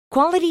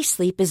Quality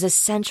sleep is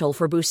essential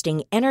for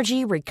boosting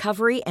energy,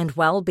 recovery, and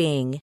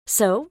well-being.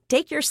 So,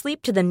 take your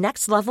sleep to the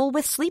next level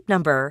with Sleep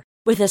Number.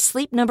 With a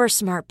Sleep Number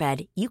smart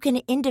bed, you can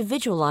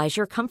individualize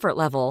your comfort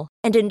level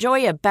and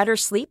enjoy a better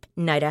sleep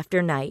night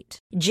after night.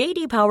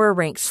 J.D. Power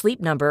ranks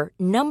Sleep Number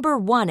number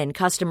one in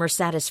customer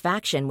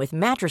satisfaction with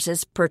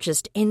mattresses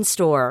purchased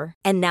in-store.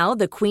 And now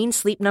the Queen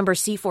Sleep Number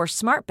C4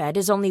 smart bed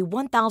is only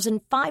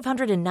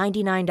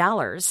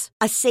 $1,599,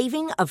 a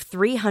saving of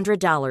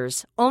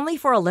 $300, only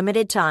for a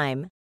limited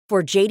time.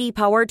 For J.D.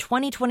 Power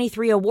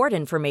 2023 award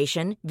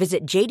information,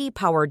 visit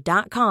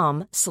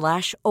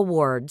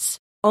jdpower.com/awards.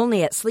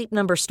 Only at Sleep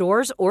Number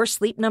stores or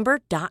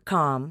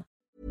sleepnumber.com.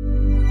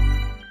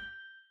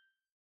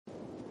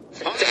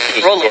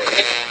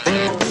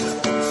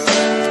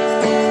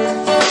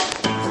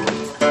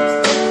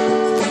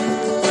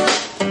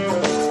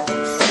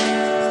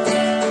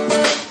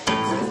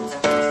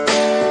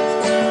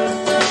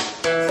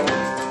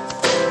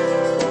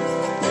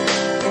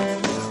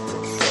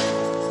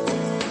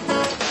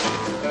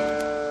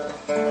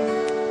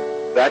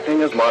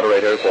 Acting as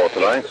moderator for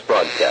tonight's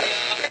broadcast.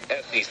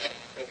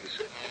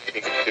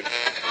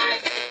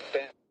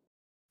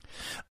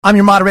 I'm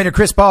your moderator,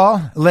 Chris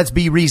Paul. Let's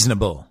be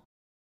reasonable.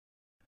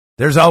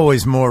 There's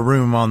always more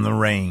room on the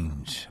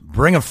range.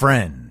 Bring a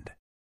friend.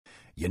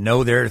 You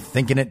know they're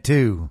thinking it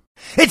too.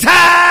 It's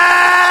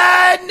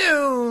high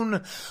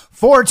noon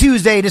for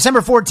Tuesday,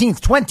 December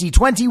 14th,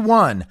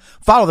 2021.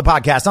 Follow the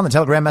podcast on the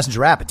Telegram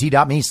Messenger app at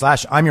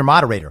t.me/I'm your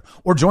moderator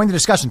or join the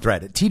discussion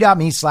thread at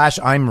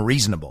t.me/I'm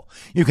reasonable.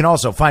 You can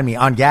also find me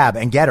on Gab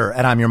and Getter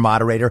at I'm your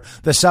moderator.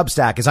 The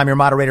Substack is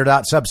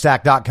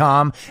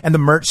imyourmoderator.substack.com and the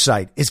merch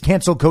site is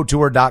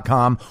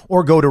cancelcouture.com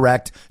or go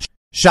direct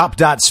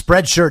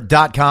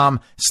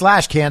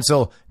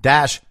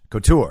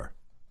shop.spreadshirt.com/cancel-couture.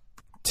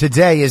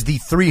 Today is the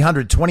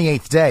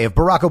 328th day of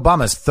Barack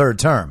Obama's third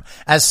term,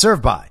 as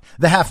served by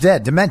the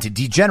half-dead, demented,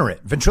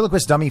 degenerate,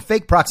 ventriloquist dummy,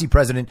 fake proxy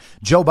president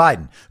Joe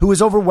Biden, who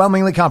is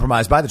overwhelmingly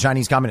compromised by the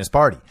Chinese Communist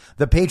Party,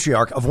 the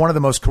patriarch of one of the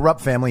most corrupt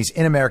families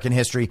in American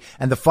history,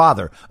 and the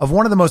father of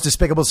one of the most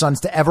despicable sons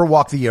to ever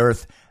walk the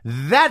earth.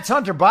 That's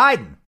Hunter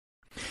Biden.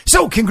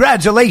 So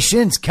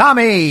congratulations,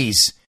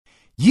 commies.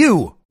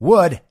 You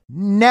would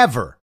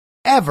never,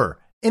 ever,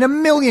 in a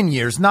million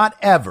years, not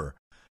ever,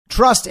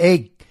 trust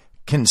a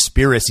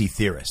conspiracy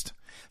theorist,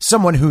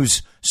 someone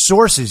whose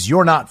sources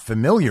you're not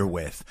familiar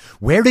with.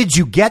 Where did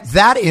you get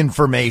that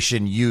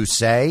information, you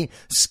say,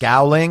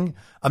 scowling,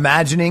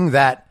 imagining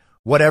that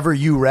whatever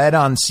you read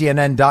on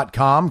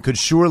CNN.com could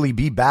surely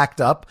be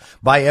backed up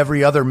by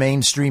every other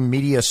mainstream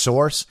media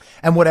source,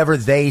 and whatever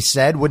they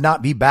said would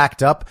not be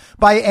backed up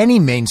by any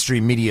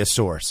mainstream media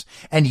source.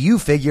 And you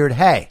figured,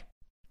 hey,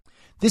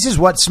 this is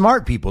what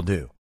smart people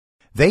do.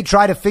 They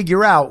try to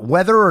figure out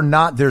whether or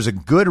not there's a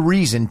good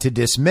reason to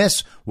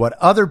dismiss what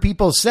other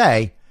people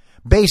say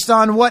based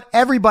on what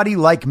everybody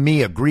like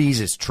me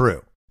agrees is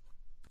true.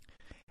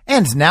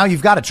 And now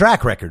you've got a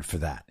track record for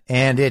that.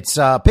 And it's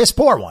a piss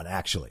poor one,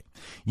 actually.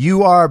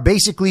 You are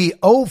basically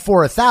 0 for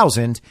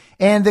 1,000,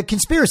 and the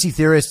conspiracy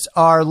theorists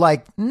are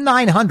like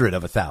 900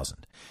 of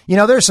 1,000. You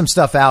know, there's some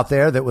stuff out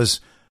there that was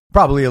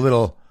probably a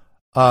little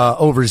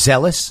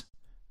overzealous.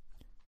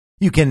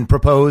 You can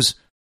propose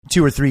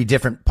 2 or 3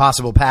 different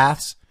possible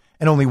paths,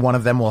 and only one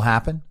of them will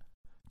happen.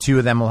 2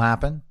 of them will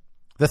happen.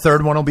 The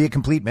third one will be a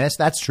complete miss.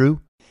 That's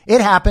true. It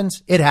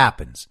happens. It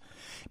happens.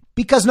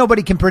 Because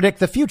nobody can predict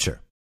the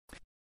future.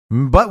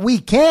 But we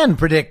can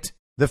predict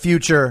the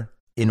future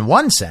in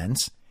one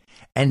sense,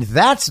 and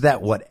that's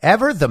that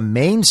whatever the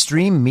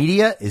mainstream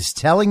media is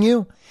telling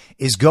you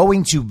is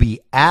going to be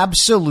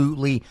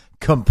absolutely,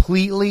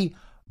 completely,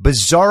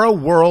 bizarro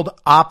world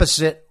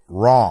opposite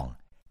wrong.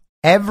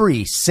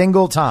 Every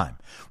single time.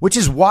 Which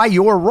is why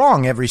you're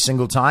wrong every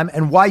single time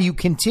and why you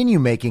continue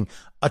making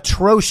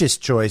atrocious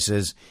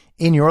choices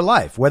in your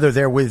life, whether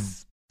they're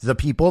with the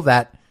people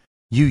that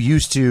you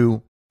used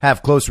to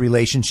have close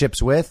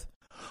relationships with,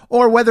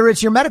 or whether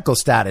it's your medical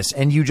status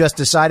and you just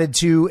decided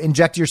to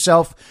inject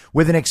yourself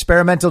with an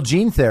experimental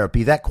gene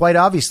therapy that quite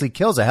obviously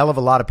kills a hell of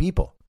a lot of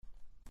people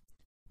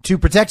to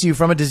protect you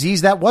from a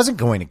disease that wasn't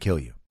going to kill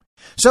you.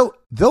 So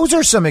those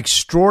are some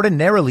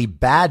extraordinarily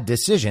bad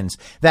decisions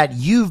that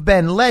you've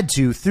been led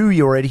to through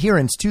your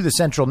adherence to the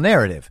central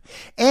narrative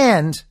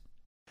and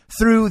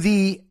through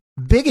the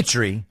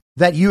bigotry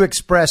that you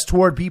express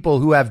toward people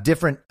who have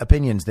different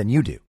opinions than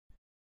you do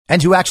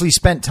and who actually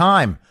spent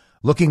time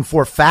looking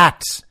for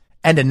facts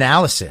and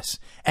analysis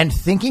and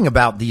thinking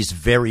about these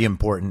very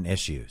important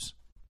issues.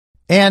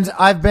 And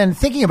I've been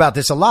thinking about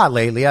this a lot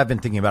lately. I've been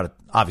thinking about it,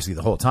 obviously,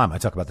 the whole time. I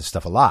talk about this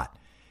stuff a lot.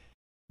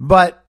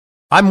 But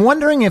I'm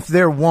wondering if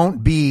there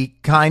won't be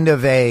kind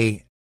of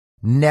a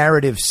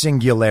narrative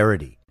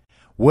singularity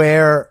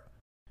where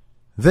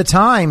the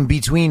time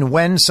between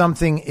when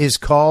something is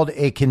called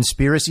a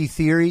conspiracy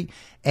theory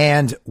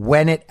and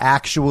when it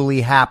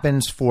actually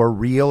happens for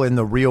real in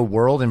the real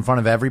world in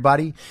front of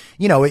everybody,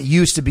 you know, it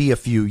used to be a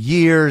few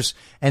years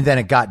and then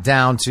it got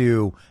down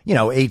to,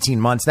 18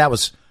 months. That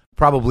was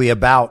probably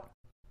about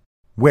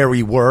where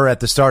we were at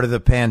the start of the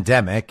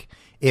pandemic.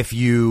 If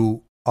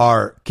you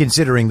are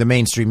considering the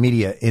mainstream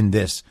media in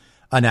this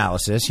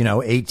analysis.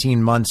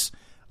 18 months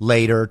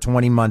later,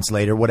 20 months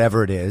later,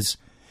 whatever it is,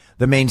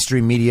 the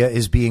mainstream media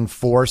is being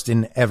forced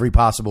in every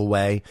possible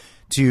way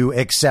to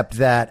accept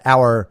that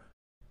our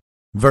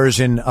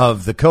version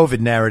of the COVID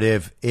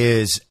narrative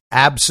is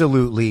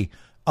absolutely,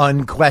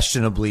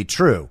 unquestionably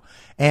true.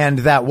 And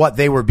that what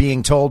they were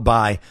being told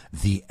by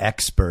the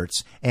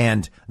experts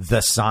and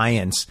the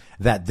science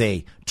that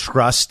they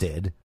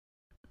trusted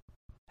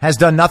has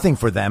done nothing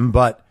for them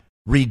but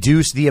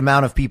reduce the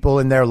amount of people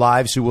in their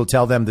lives who will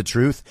tell them the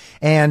truth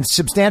and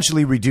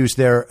substantially reduce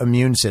their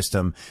immune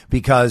system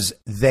because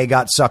they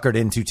got suckered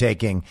into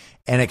taking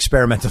an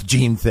experimental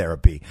gene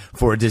therapy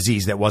for a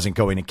disease that wasn't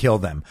going to kill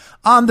them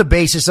on the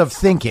basis of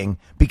thinking,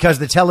 because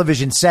the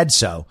television said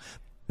so,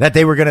 that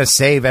they were going to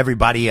save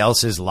everybody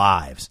else's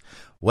lives.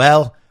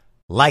 Well,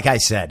 like I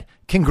said,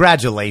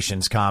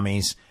 congratulations,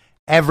 commies.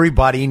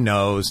 Everybody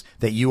knows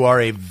that you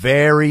are a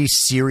very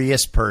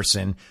serious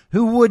person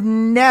who would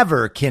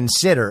never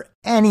consider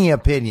any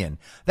opinion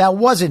that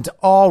wasn't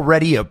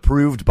already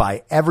approved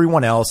by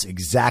everyone else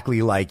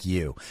exactly like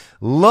you.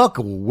 Look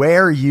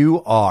where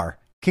you are.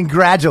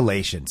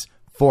 Congratulations,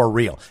 for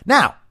real.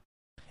 Now,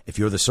 if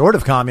you're the sort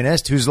of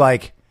communist who's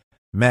like,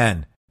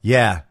 man,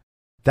 yeah,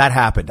 that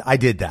happened. I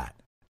did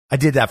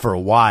that for a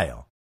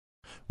while.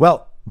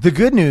 Well, the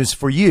good news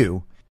for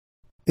you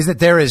is that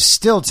there is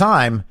still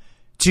time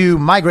to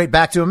migrate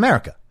back to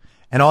America.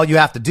 And all you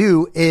have to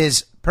do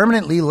is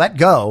permanently let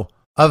go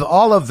of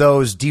all of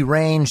those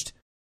deranged,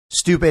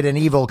 stupid, and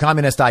evil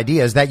communist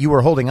ideas that you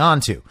were holding on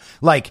to.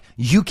 Like,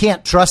 you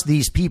can't trust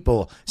these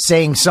people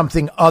saying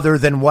something other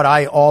than what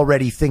I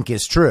already think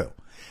is true.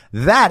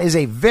 That is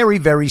a very,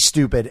 very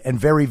stupid and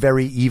very,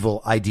 very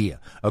evil idea.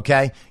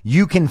 Okay?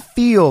 You can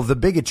feel the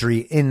bigotry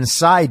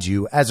inside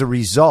you as a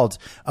result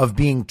of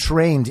being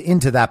trained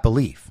into that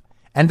belief.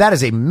 And that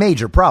is a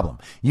major problem.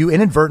 You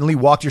inadvertently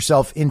walked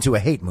yourself into a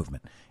hate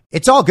movement.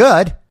 It's all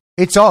good.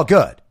 It's all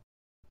good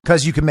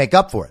because you can make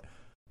up for it.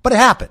 But it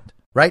happened,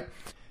 right?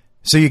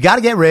 So you got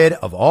to get rid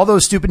of all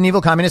those stupid and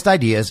evil communist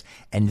ideas.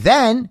 And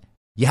then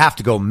you have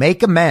to go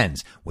make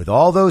amends with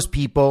all those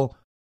people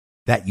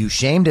that you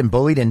shamed and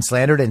bullied and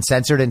slandered and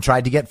censored and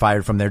tried to get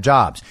fired from their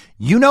jobs.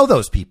 You know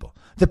those people,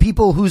 the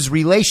people whose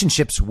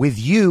relationships with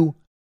you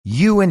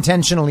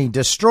intentionally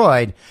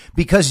destroyed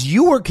because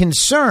you were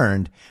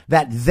concerned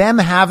that them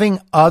having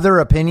other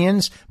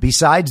opinions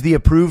besides the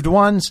approved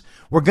ones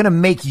were going to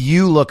make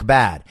you look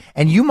bad.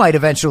 And you might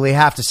eventually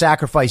have to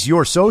sacrifice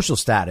your social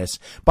status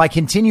by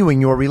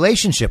continuing your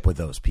relationship with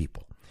those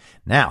people.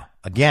 Now,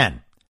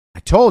 again, I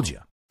told you,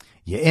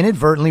 you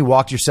inadvertently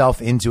walked yourself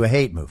into a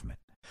hate movement,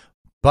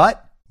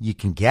 but you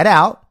can get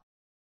out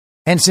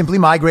and simply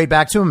migrate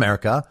back to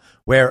America,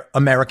 where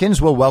Americans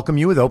will welcome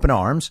you with open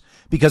arms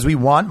because we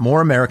want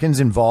more Americans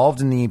involved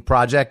in the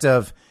project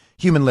of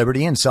human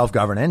liberty and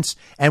self-governance.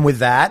 And with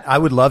that, I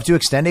would love to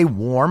extend a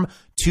warm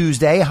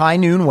Tuesday high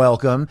noon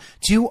welcome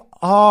to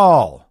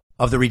all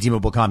of the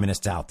redeemable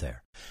communists out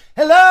there.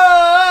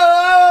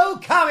 Hello,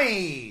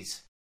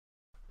 commies!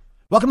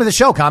 Welcome to the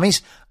show,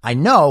 commies. I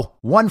know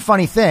one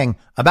funny thing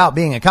about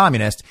being a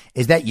communist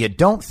is that you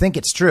don't think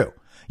it's true.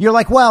 You're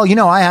like, well,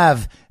 I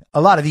have a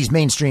lot of these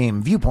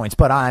mainstream viewpoints,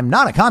 but I'm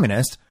not a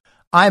communist.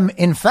 I'm,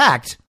 in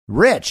fact,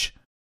 rich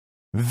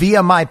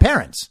via my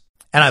parents.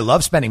 And I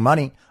love spending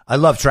money. I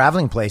love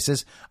traveling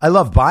places. I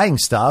love buying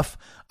stuff.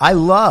 I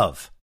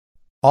love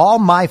all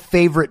my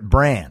favorite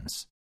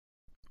brands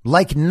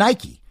like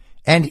Nike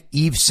and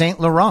Yves Saint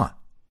Laurent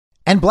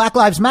and Black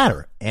Lives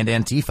Matter and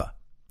Antifa.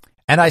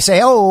 And I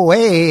say, oh,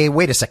 hey,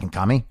 wait a second,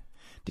 commie.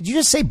 Did you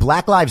just say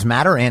Black Lives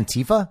Matter,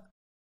 Antifa?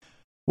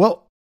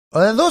 Well,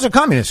 those are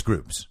communist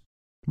groups.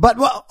 But,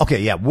 well,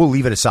 okay, yeah, we'll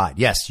leave it aside.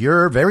 Yes,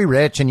 you're very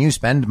rich and you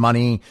spend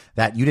money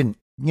that you didn't,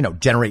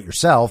 generate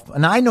yourself.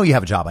 And I know you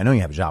have a job.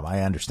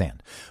 I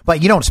understand.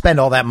 But you don't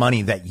spend all that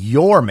money that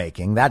you're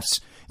making.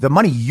 That's the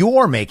money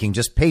you're making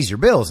just pays your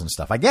bills and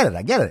stuff. I get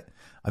it.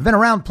 I've been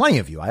around plenty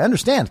of you. I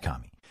understand,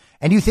 commie.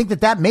 And you think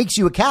that makes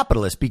you a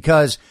capitalist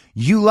because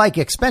you like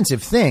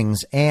expensive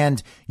things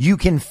and you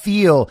can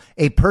feel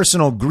a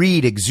personal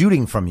greed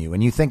exuding from you.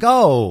 And you think,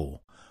 oh,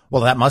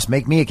 well, that must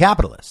make me a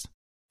capitalist.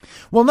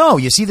 Well, no,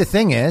 you see, the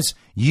thing is,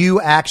 you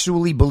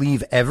actually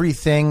believe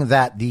everything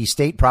that the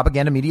state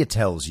propaganda media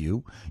tells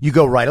you. You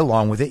go right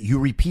along with it. You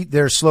repeat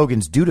their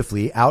slogans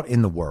dutifully out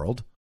in the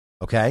world.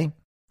 Okay.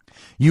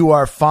 You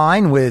are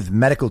fine with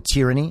medical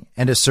tyranny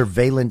and a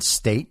surveillance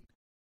state.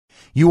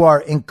 You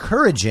are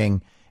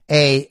encouraging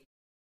a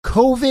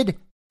COVID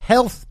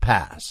health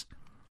pass,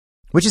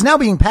 which is now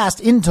being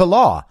passed into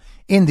law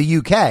in the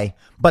UK.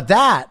 But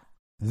that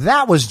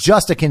was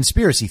just a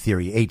conspiracy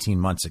theory 18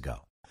 months ago.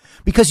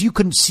 Because you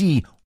couldn't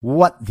see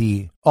what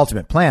the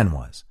ultimate plan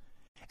was.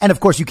 And of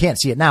course, you can't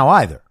see it now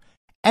either.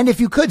 And if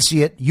you could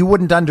see it, you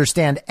wouldn't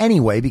understand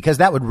anyway, because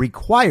that would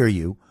require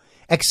you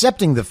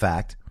accepting the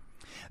fact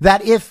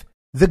that if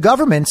the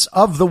governments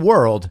of the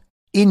world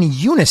in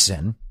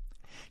unison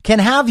can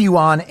have you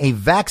on a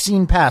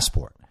vaccine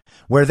passport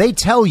where they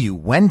tell you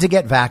when to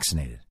get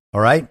vaccinated,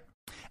 all right?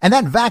 And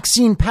that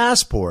vaccine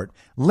passport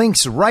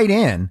links right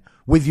in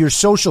with your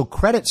social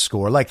credit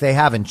score like they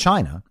have in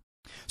China,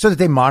 so that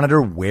they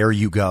monitor where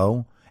you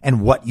go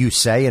and what you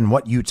say and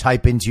what you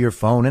type into your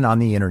phone and on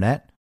the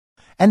internet.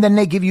 And then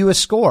they give you a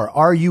score.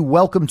 Are you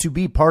welcome to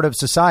be part of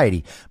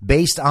society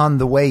based on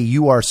the way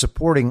you are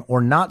supporting or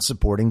not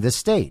supporting the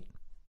state?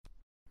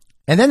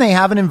 And then they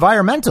have an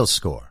environmental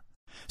score.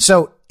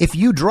 So if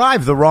you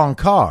drive the wrong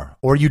car,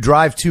 or you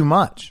drive too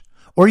much,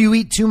 or you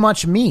eat too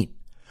much meat,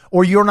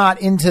 or you're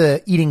not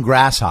into eating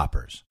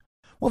grasshoppers,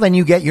 well, then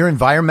you get your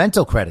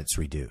environmental credits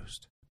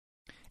reduced.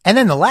 And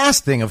then the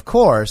last thing, of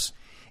course,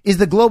 is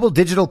the global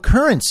digital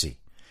currency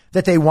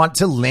that they want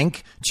to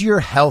link to your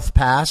health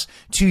pass,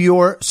 to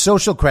your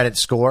social credit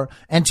score,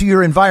 and to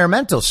your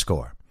environmental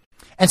score.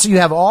 And so you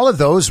have all of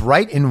those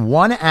right in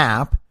one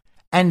app,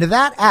 and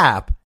that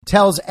app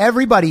tells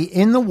everybody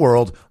in the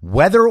world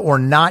whether or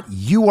not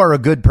you are a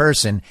good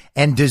person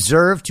and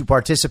deserve to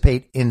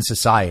participate in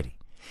society.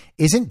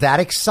 Isn't that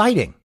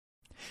exciting?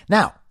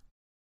 Now,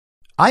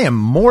 I am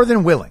more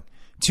than willing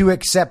to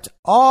accept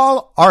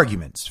all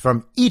arguments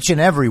from each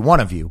and every one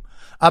of you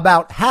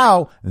about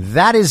how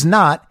that is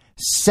not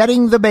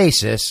setting the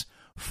basis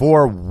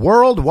for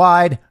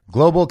worldwide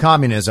global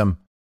communism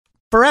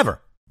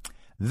forever.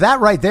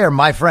 That right there,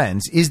 my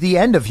friends, is the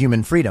end of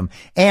human freedom.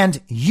 And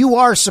you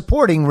are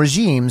supporting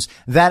regimes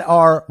that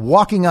are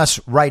walking us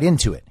right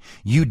into it.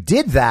 You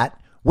did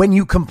that when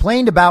you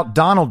complained about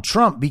Donald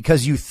Trump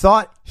because you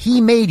thought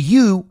he made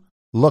you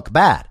look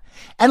bad.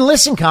 And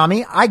listen,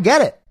 commie, I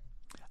get it.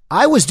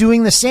 I was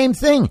doing the same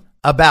thing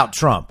about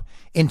Trump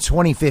in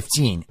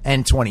 2015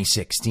 and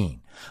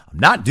 2016. I'm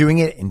not doing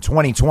it in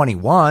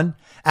 2021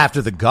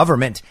 after the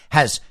government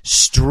has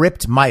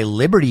stripped my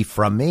liberty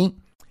from me.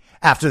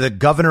 After the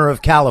governor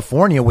of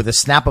California, with a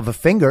snap of a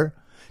finger,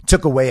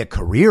 took away a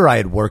career I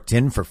had worked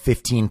in for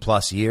 15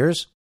 plus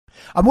years.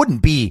 I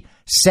wouldn't be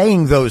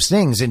saying those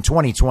things in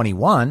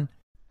 2021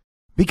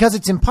 because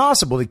it's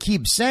impossible to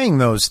keep saying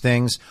those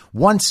things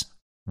once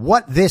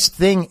what this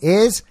thing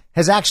is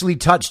has actually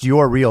touched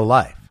your real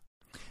life.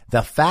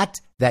 The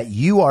fact that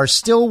you are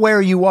still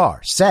where you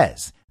are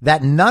says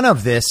that none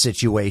of this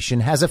situation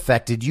has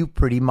affected you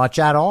pretty much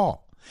at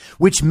all,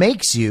 which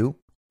makes you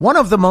one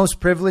of the most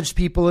privileged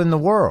people in the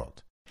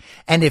world.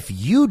 And if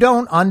you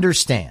don't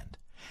understand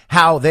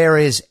how there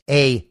is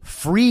a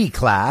free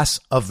class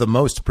of the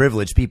most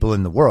privileged people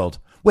in the world,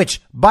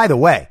 which, by the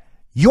way,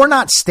 you're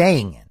not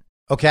staying in,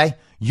 okay?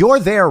 You're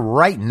there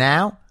right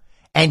now,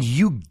 and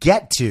you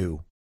get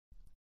to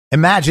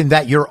imagine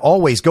that you're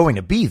always going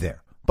to be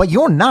there, but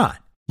you're not.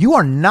 You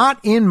are not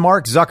in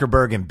Mark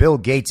Zuckerberg and Bill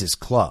Gates'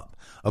 club,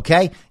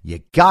 okay? You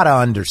gotta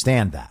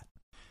understand that.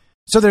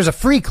 So there's a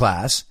free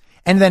class,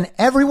 and then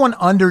everyone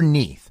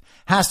underneath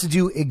has to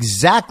do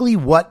exactly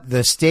what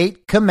the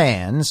state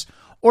commands,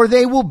 or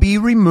they will be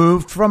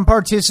removed from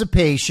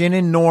participation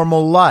in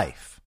normal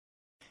life.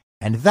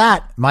 And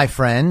that, my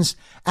friends,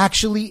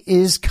 actually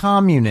is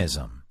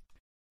communism.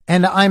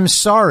 And I'm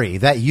sorry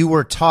that you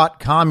were taught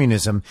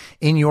communism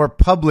in your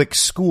public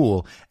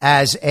school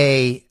as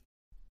a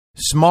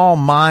small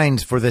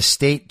mind for the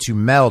state to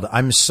meld.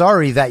 I'm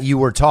sorry that you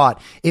were taught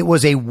it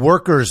was a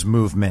workers'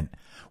 movement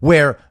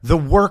where the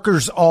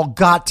workers all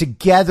got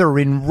together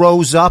and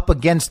rose up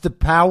against the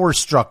power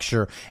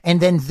structure, and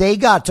then they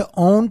got to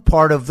own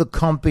part of the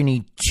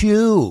company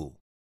too.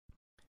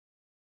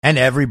 And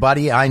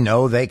everybody I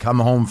know, they come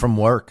home from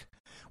work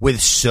with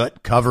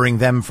soot covering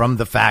them from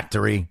the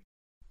factory,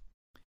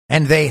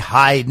 and they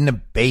hide in a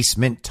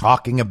basement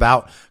talking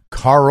about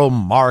Karl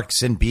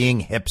Marx and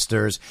being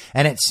hipsters,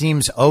 and it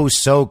seems oh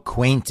so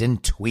quaint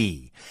and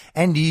twee.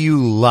 And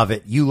you love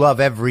it. You love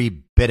every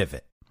bit of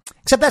it.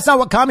 Except that's not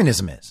what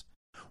communism is.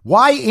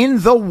 Why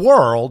in the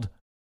world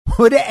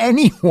would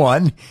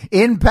anyone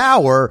in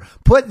power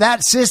put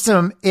that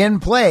system in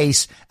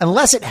place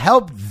unless it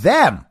helped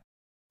them?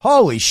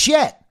 Holy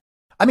shit.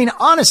 I mean,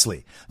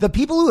 honestly, the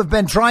people who have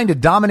been trying to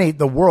dominate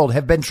the world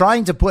have been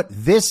trying to put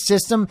this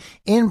system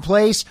in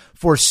place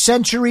for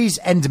centuries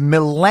and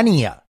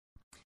millennia.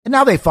 And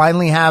now they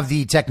finally have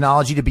the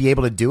technology to be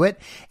able to do it.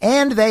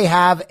 And they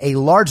have a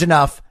large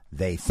enough,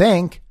 they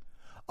think,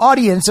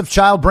 audience of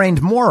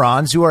child-brained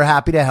morons who are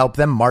happy to help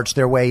them march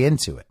their way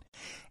into it.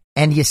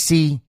 And you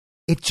see,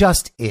 it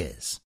just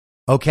is.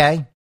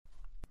 Okay?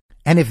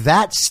 And if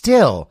that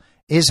still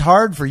is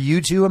hard for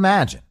you to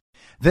imagine,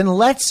 then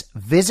let's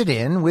visit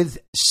in with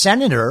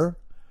Senator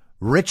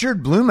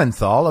Richard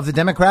Blumenthal of the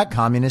Democrat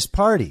Communist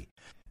Party.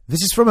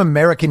 This is from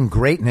American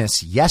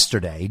Greatness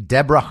yesterday,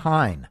 Deborah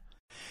Hine.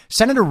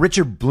 Senator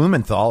Richard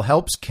Blumenthal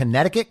helps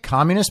Connecticut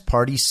Communist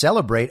Party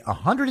celebrate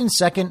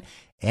 102nd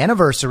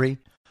anniversary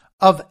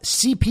of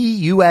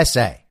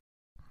CPUSA.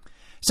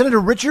 Senator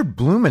Richard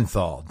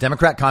Blumenthal,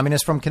 Democrat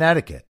communist from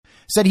Connecticut,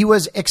 said he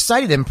was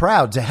excited and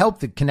proud to help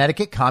the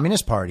Connecticut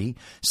Communist Party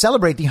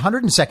celebrate the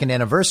 102nd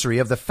anniversary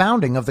of the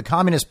founding of the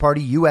Communist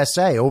Party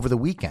USA over the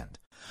weekend.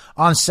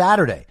 On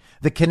Saturday,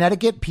 the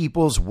Connecticut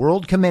People's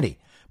World Committee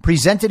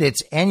presented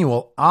its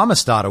annual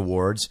Amistad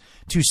Awards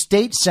to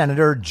State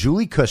Senator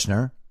Julie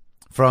Kushner,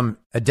 from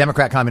a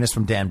Democrat communist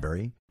from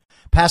Danbury,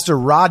 Pastor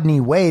Rodney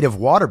Wade of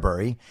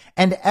Waterbury,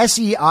 and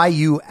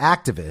SEIU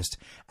activist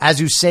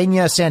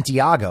Azucena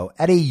Santiago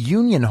at a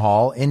union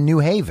hall in New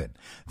Haven,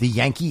 the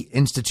Yankee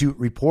Institute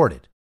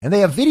reported. And they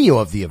have video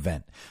of the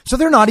event. So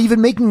they're not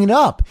even making it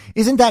up.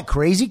 Isn't that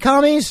crazy,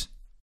 commies?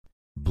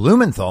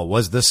 Blumenthal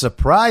was the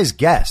surprise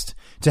guest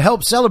to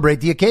help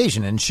celebrate the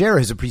occasion and share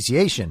his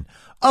appreciation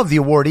of the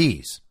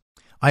awardees.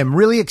 I am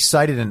really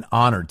excited and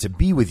honored to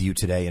be with you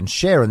today and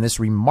share in this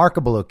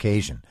remarkable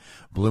occasion,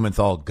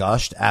 Blumenthal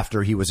gushed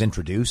after he was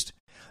introduced.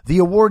 The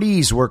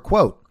awardees were,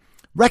 quote,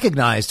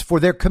 recognized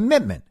for their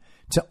commitment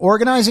to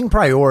organizing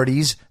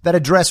priorities that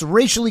address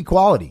racial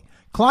equality,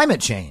 climate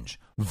change,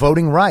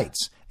 voting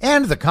rights,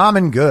 and the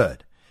common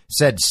good,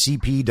 said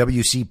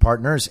CPWC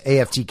Partners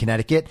AFT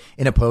Connecticut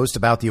in a post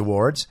about the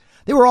awards.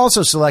 They were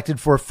also selected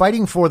for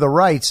fighting for the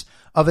rights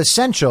of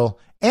essential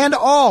and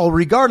all,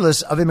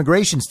 regardless of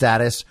immigration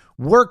status,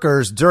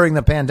 workers during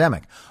the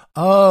pandemic.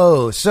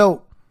 Oh,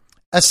 so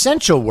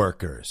essential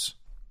workers.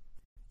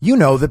 You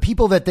know, the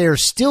people that they're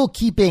still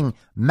keeping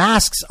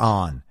masks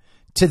on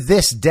to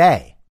this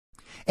day.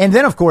 And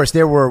then, of course,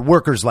 there were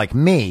workers like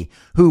me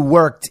who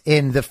worked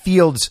in the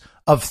fields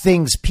of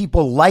things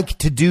people like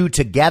to do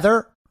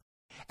together.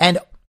 And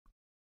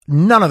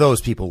none of those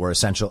people were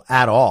essential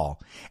at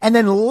all. And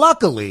then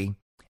luckily,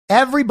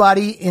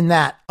 everybody in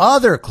that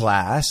other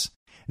class,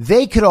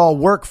 they could all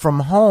work from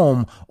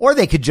home, or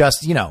they could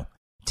just,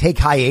 take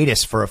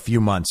hiatus for a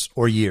few months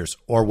or years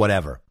or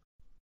whatever.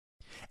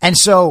 And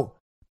so,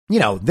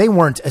 they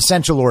weren't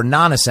essential or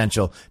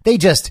non-essential. They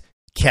just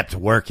kept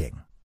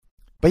working.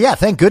 But yeah,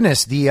 thank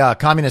goodness the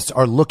communists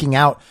are looking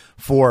out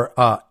for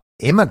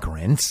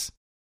immigrants.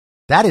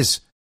 That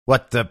is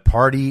what the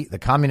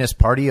Communist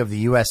Party of the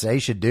USA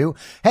should do.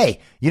 Hey,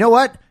 you know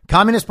what?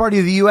 Communist Party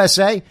of the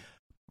USA,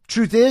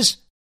 truth is,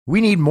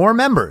 we need more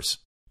members.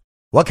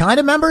 What kind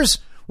of members?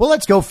 Well,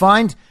 let's go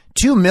find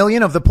 2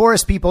 million of the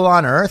poorest people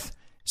on earth,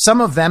 some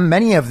of them,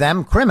 many of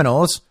them,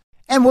 criminals,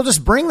 and we'll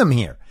just bring them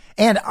here.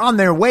 And on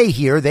their way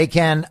here, they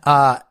can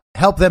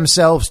help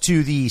themselves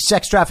to the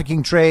sex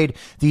trafficking trade,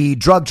 the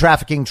drug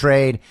trafficking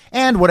trade,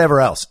 and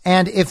whatever else.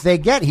 And if they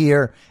get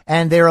here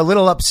and they're a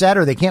little upset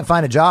or they can't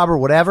find a job or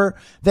whatever,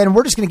 then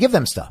we're just going to give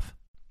them stuff.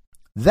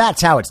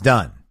 That's how it's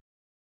done.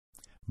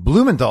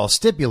 Blumenthal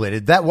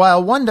stipulated that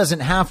while one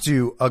doesn't have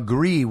to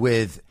agree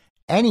with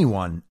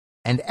anyone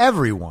and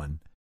everyone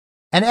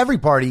and every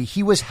party,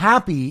 he was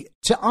happy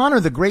to honor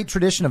the great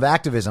tradition of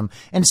activism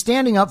and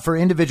standing up for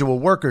individual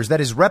workers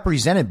that is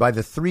represented by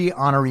the 3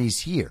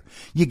 honorees here.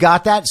 You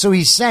got that? So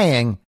he's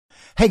saying,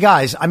 hey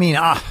guys,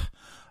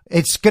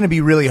 it's going to be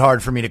really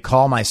hard for me to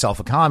call myself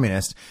a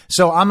communist.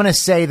 So I'm going to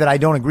say that I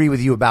don't agree with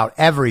you about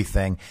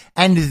everything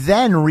and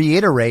then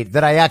reiterate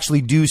that I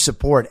actually do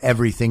support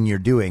everything you're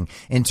doing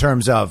in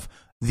terms of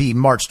the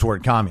march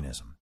toward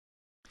communism.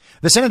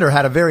 The senator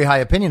had a very high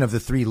opinion of the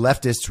 3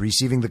 leftists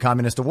receiving the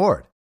Communist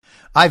Award.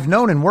 I've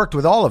known and worked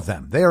with all of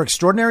them. They are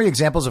extraordinary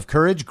examples of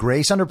courage,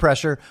 grace under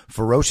pressure,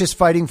 ferocious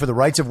fighting for the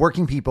rights of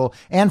working people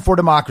and for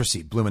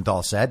democracy,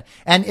 Blumenthal said.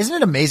 And isn't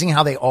it amazing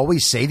how they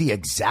always say the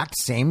exact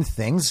same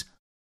things?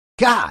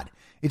 God,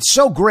 it's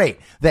so great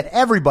that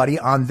everybody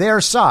on their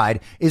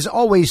side is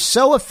always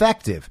so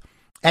effective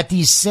at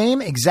these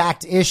same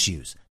exact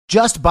issues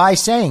just by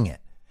saying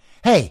it.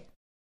 Hey,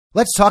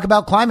 let's talk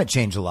about climate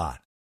change a lot.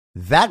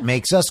 That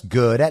makes us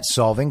good at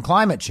solving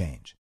climate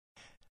change.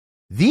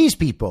 These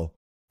people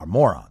are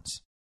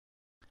morons.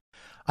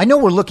 I know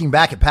we're looking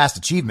back at past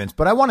achievements,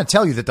 but I want to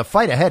tell you that the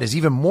fight ahead is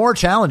even more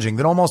challenging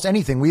than almost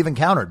anything we've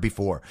encountered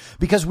before,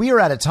 because we are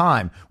at a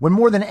time when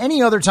more than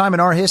any other time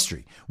in our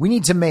history, we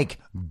need to make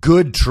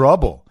good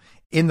trouble.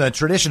 In the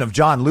tradition of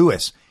John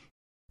Lewis,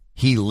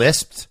 he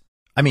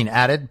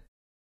added.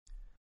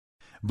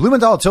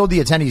 Blumenthal told the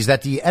attendees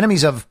that the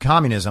enemies of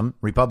communism,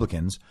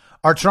 Republicans,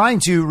 are trying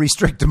to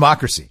restrict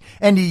democracy.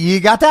 And you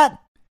got that?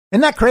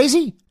 Isn't that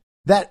crazy?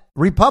 That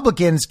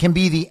Republicans can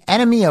be the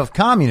enemy of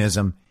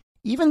communism,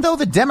 even though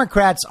the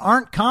Democrats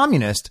aren't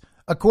communist,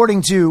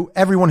 according to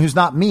everyone who's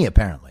not me,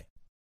 apparently.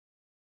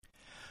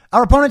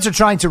 Our opponents are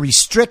trying to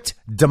restrict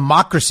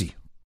democracy.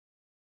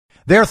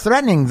 They're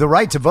threatening the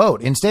right to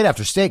vote in state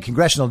after state,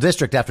 congressional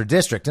district after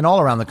district, and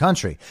all around the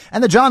country.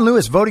 And the John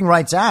Lewis Voting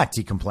Rights Act,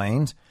 he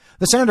complained.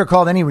 The senator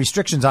called any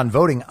restrictions on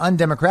voting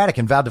undemocratic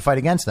and vowed to fight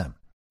against them.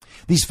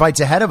 These fights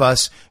ahead of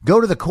us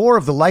go to the core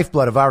of the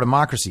lifeblood of our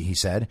democracy, he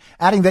said,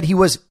 adding that he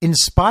was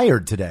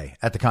inspired today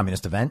at the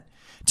communist event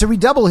to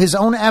redouble his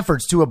own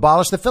efforts to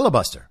abolish the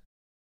filibuster.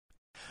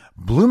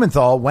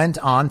 Blumenthal went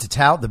on to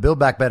tout the Build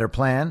Back Better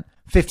plan,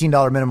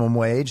 $15 minimum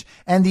wage,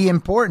 and the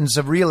importance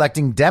of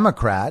reelecting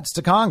Democrats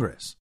to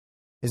Congress.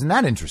 Isn't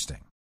that interesting?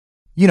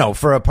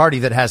 For a party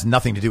that has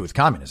nothing to do with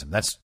communism.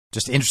 That's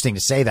just interesting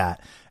to say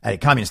that at a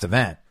communist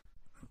event.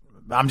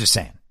 I'm just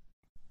saying.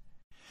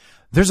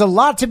 There's a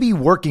lot to be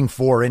working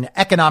for in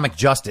economic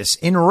justice,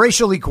 in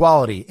racial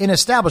equality, in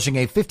establishing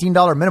a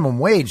 $15 minimum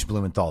wage,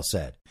 Blumenthal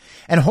said,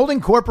 and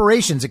holding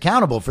corporations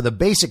accountable for the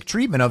basic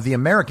treatment of the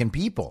American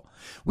people.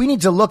 We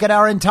need to look at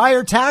our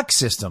entire tax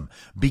system,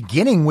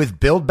 beginning with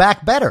Build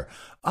Back Better.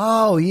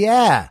 Oh,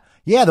 yeah.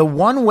 Yeah, the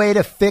one way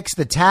to fix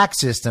the tax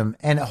system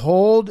and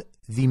hold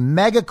the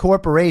mega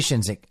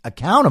corporations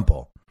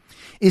accountable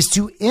is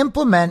to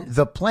implement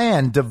the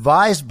plan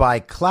devised by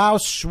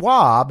Klaus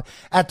Schwab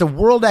at the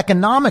World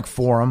Economic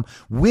Forum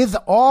with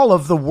all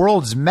of the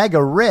world's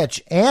mega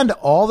rich and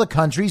all the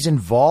countries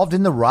involved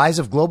in the rise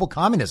of global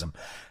communism.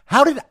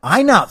 How did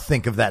I not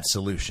think of that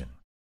solution?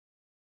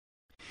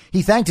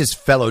 He thanked his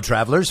fellow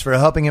travelers for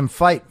helping him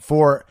fight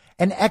for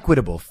an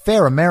equitable,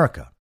 fair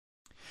America.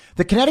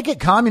 The Connecticut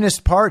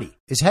Communist Party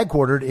is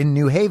headquartered in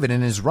New Haven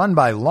and is run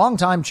by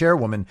longtime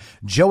chairwoman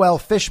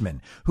Joelle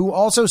Fishman, who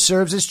also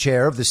serves as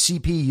chair of the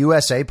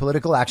CPUSA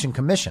Political Action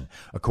Commission,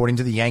 according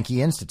to the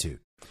Yankee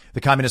Institute.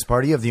 The Communist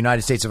Party of the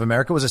United States of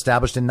America was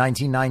established in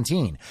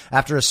 1919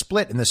 after a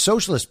split in the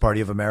Socialist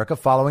Party of America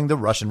following the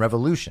Russian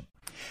Revolution.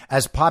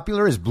 As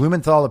popular as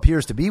Blumenthal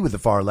appears to be with the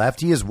far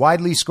left, he is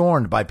widely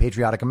scorned by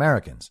patriotic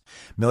Americans.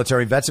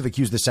 Military vets have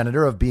accused the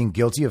senator of being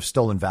guilty of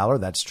stolen valor,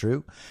 that's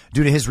true,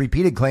 due to his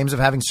repeated claims of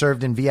having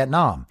served in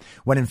Vietnam,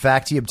 when in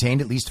fact he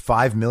obtained at least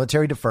 5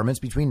 military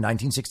deferments between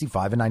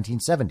 1965 and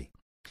 1970.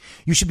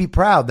 You should be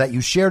proud that you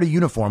shared a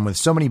uniform with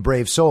so many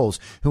brave souls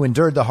who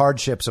endured the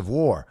hardships of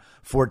war,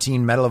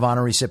 14 Medal of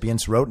Honor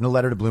recipients wrote in a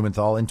letter to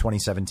Blumenthal in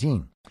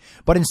 2017.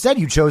 But instead,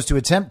 you chose to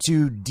attempt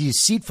to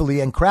deceitfully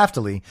and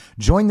craftily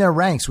join their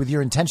ranks with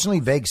your intentionally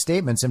vague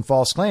statements and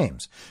false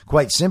claims.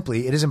 Quite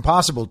simply, it is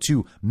impossible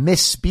to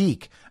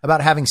misspeak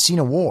about having seen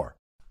a war.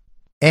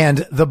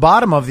 And the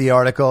bottom of the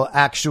article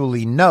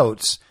actually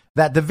notes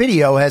that the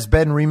video has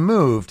been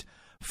removed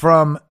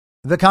from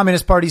the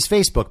Communist Party's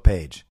Facebook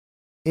page.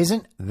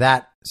 Isn't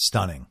that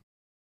stunning?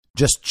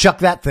 Just chuck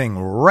that thing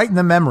right in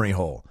the memory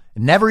hole.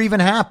 It never even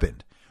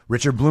happened.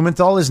 Richard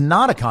Blumenthal is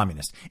not a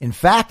communist. In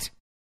fact,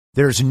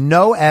 there's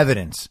no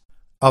evidence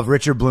of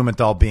Richard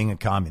Blumenthal being a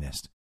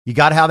communist. You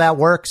got how that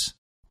works?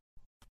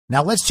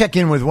 Now let's check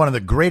in with one of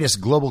the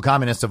greatest global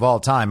communists of all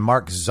time,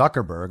 Mark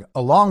Zuckerberg,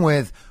 along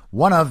with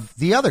one of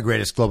the other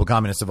greatest global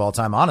communists of all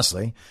time,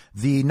 honestly,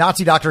 the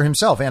Nazi doctor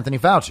himself, Anthony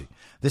Fauci.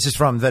 This is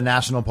from the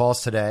National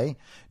Pulse today.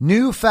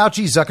 New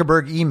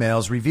Fauci-Zuckerberg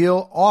emails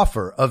reveal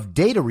offer of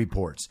data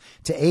reports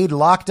to aid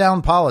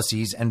lockdown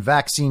policies and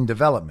vaccine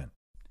development.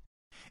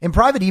 In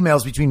private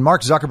emails between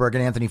Mark Zuckerberg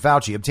and Anthony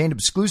Fauci obtained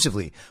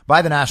exclusively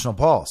by the National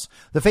Pulse,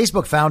 the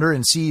Facebook founder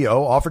and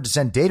CEO offered to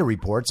send data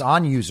reports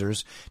on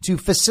users to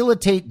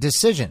facilitate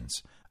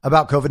decisions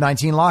about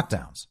COVID-19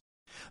 lockdowns.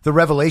 The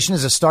revelation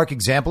is a stark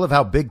example of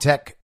how big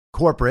tech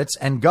corporates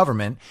and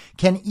government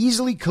can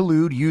easily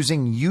collude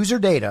using user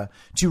data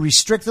to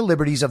restrict the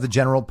liberties of the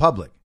general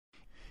public.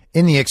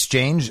 In the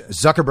exchange,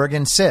 Zuckerberg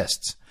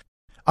insists,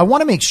 I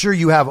want to make sure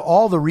you have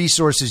all the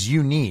resources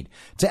you need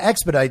to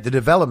expedite the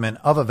development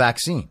of a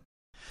vaccine.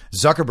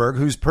 Zuckerberg,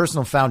 whose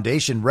personal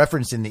foundation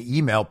referenced in the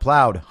email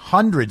plowed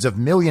hundreds of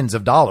millions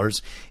of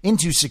dollars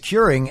into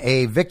securing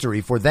a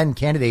victory for then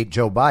candidate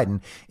Joe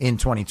Biden in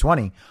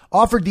 2020,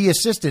 offered the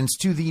assistance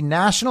to the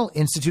National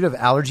Institute of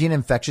Allergy and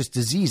Infectious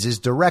Diseases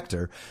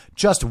director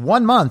just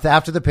 1 month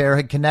after the pair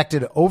had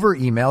connected over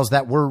emails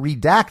that were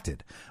redacted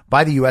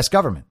by the U.S.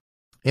 government.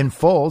 In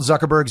full,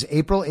 Zuckerberg's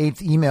April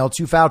 8th email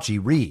to Fauci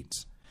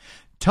reads,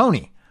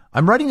 Tony,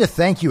 I'm writing to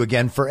thank you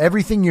again for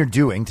everything you're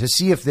doing to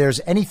see if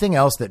there's anything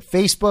else that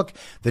Facebook,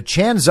 the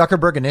Chan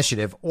Zuckerberg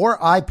Initiative,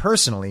 or I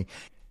personally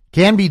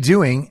can be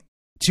doing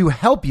to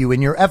help you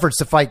in your efforts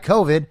to fight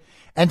COVID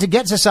and to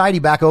get society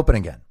back open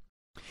again.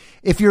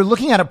 If you're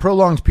looking at a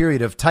prolonged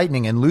period of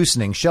tightening and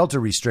loosening shelter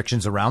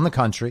restrictions around the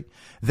country,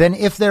 then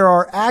if there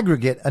are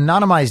aggregate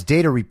anonymized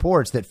data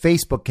reports that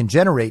Facebook can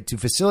generate to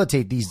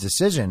facilitate these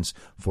decisions,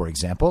 for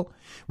example,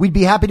 we'd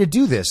be happy to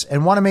do this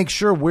and want to make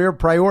sure we're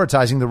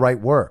prioritizing the right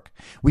work.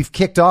 We've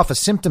kicked off a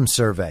symptom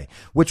survey,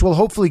 which will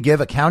hopefully give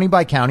a county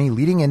by county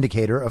leading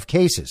indicator of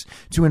cases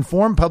to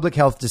inform public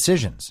health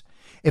decisions.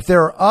 If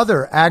there are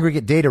other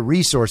aggregate data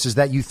resources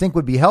that you think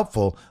would be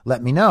helpful,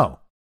 let me know.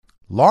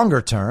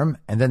 Longer term,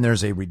 and then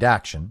there's a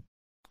redaction.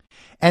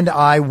 And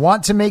I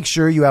want to make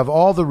sure you have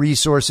all the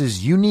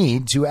resources you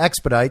need to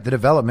expedite the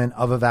development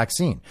of a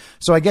vaccine.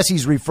 So I guess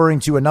he's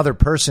referring to another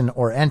person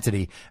or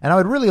entity, and I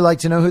would really like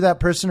to know who that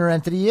person or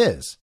entity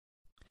is.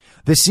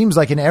 This seems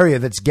like an area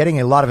that's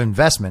getting a lot of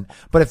investment,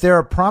 but if there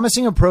are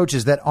promising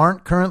approaches that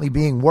aren't currently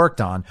being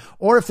worked on,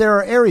 or if there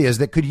are areas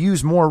that could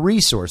use more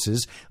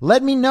resources,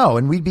 let me know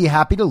and we'd be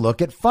happy to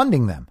look at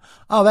funding them.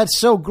 Oh, that's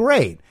so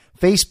great.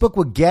 Facebook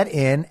would get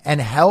in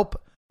and help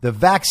the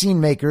vaccine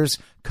makers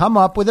come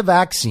up with a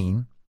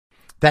vaccine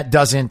that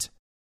doesn't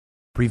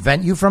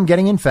prevent you from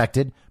getting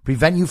infected,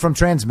 prevent you from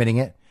transmitting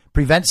it,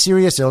 prevent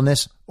serious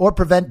illness, or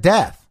prevent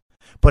death.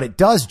 But it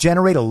does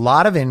generate a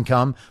lot of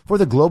income for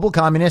the global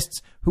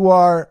communists who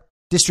are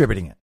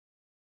distributing it.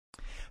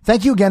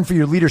 Thank you again for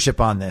your leadership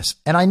on this.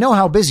 And I know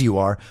how busy you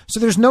are, so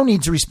there's no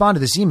need to respond to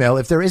this email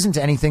if there isn't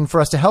anything for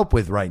us to help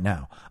with right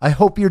now. I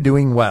hope you're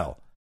doing well.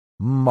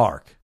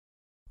 Mark.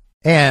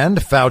 And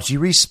Fauci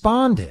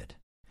responded.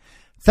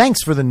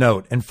 Thanks for the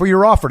note and for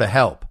your offer to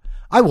help.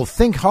 I will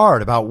think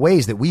hard about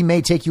ways that we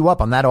may take you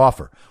up on that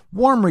offer.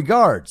 Warm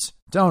regards,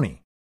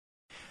 Tony.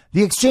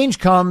 The exchange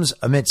comes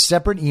amidst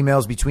separate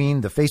emails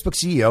between the Facebook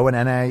CEO and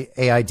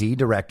NIAID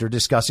director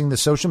discussing the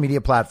social media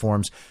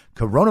platform's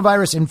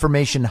coronavirus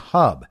information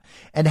hub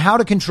and how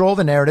to control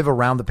the narrative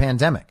around the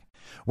pandemic.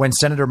 When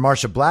Senator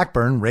Marsha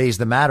Blackburn raised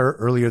the matter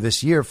earlier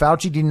this year,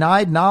 Fauci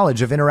denied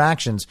knowledge of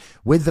interactions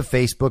with the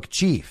Facebook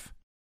chief.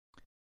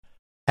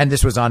 And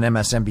this was on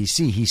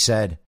MSNBC. He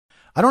said,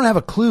 "I don't have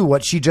a clue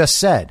what she just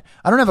said.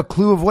 I don't have a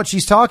clue of what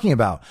she's talking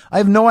about. I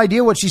have no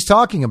idea what she's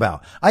talking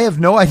about. I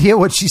have no idea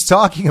what she's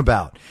talking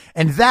about."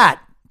 And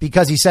that,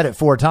 because he said it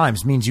 4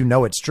 times, means you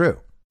know it's true.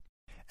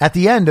 At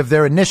the end of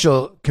their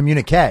initial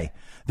communique,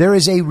 there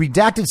is a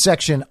redacted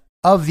section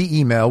of the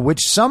email,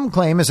 which some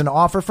claim is an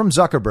offer from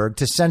Zuckerberg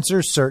to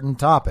censor certain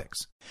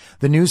topics.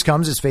 The news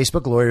comes as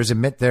Facebook lawyers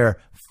admit their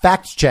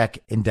fact-check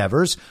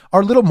endeavors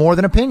are little more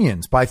than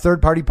opinions by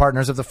third-party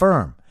partners of the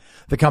firm.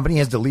 The company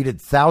has deleted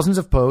thousands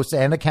of posts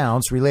and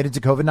accounts related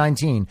to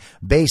COVID-19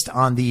 based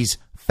on these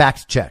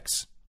fact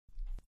checks.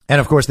 And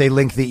of course, they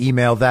link the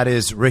email. That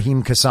is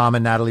Raheem Kassam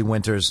and Natalie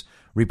Winters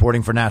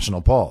reporting for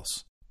National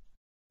Pulse.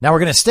 Now we're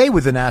going to stay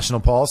with the National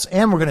Pulse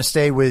and we're going to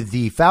stay with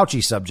the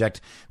Fauci subject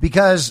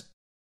because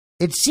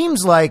it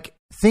seems like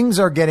things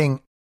are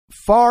getting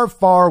far,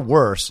 far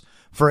worse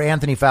for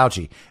Anthony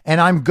Fauci.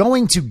 And I'm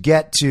going to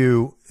get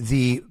to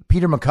the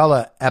Peter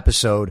McCullough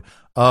episode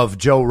of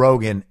Joe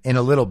Rogan in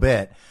a little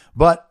bit.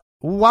 But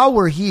while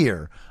we're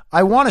here,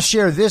 I want to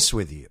share this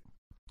with you.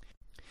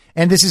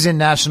 And this is in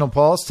National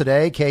Pulse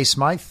today, Kay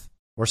Smith.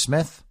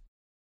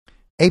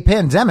 A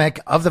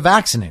pandemic of the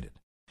vaccinated.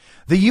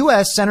 The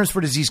U.S. Centers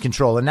for Disease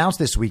Control announced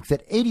this week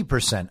that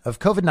 80% of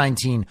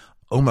COVID-19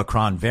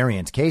 Omicron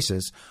variant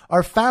cases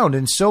are found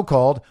in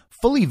so-called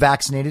fully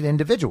vaccinated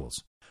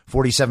individuals.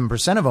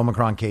 47% of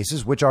Omicron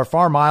cases, which are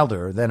far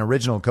milder than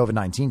original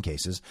COVID-19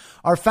 cases,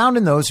 are found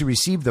in those who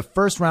received the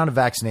first round of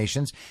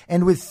vaccinations,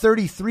 and with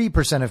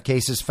 33% of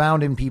cases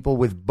found in people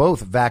with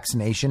both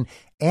vaccination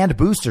and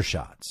booster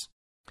shots.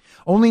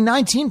 Only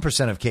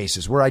 19% of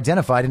cases were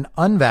identified in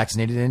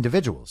unvaccinated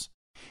individuals.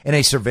 In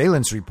a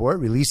surveillance report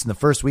released in the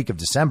first week of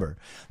December,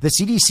 the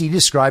CDC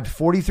described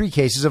 43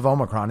 cases of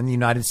Omicron in the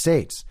United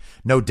States.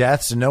 No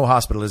deaths and no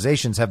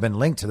hospitalizations have been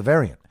linked to the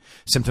variant.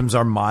 Symptoms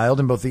are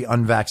mild in both the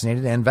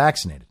unvaccinated and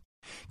vaccinated.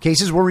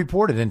 Cases were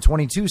reported in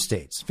 22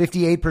 states.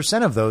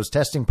 58% of those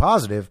testing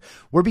positive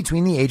were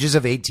between the ages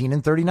of 18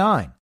 and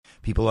 39.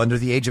 People under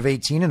the age of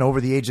 18 and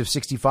over the age of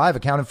 65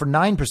 accounted for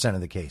 9%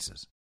 of the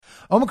cases.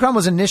 Omicron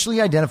was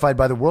initially identified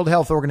by the World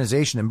Health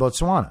Organization in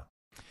Botswana,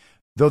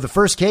 though the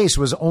first case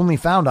was only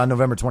found on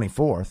November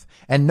 24th,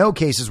 and no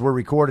cases were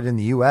recorded in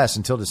the U.S.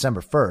 until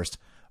December 1st.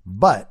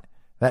 But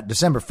that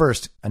December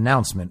 1st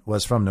announcement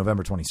was from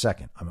November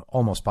 22nd. I'm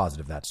almost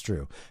positive that's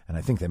true, and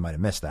I think they might have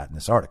missed that in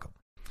this article.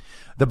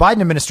 The Biden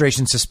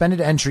administration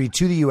suspended entry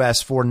to the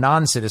U.S. for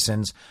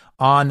non-citizens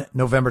on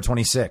November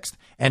 26th,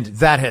 and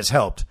that has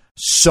helped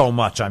so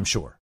much, I'm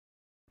sure.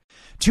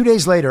 2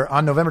 days later,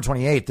 on November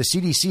 28th, the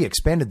CDC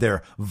expanded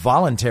their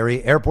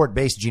voluntary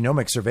airport-based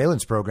genomic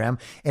surveillance program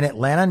in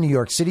Atlanta, New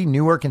York City,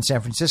 Newark, and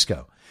San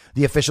Francisco.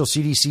 The official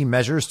CDC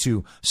measures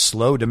to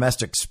slow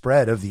domestic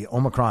spread of the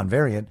Omicron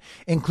variant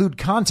include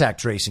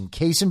contact tracing,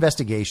 case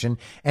investigation,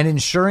 and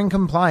ensuring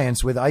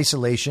compliance with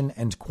isolation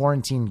and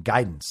quarantine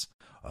guidance.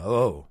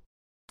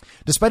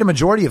 Despite a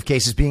majority of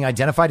cases being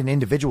identified in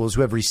individuals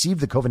who have received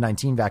the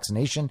COVID-19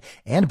 vaccination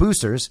and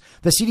boosters,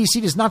 the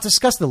CDC does not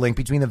discuss the link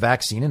between the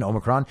vaccine and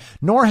Omicron,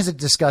 nor has it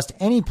discussed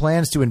any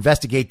plans to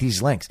investigate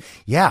these links.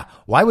 Yeah,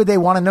 why would they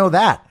want to know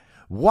that?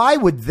 Why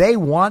would they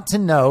want to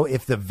know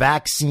if the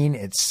vaccine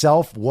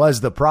itself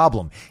was the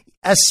problem,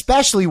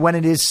 especially when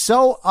it is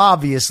so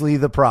obviously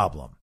the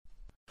problem?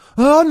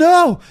 Oh,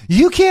 no,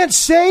 you can't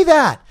say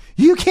that.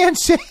 You can't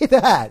say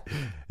that.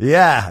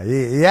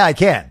 Yeah, I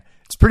can.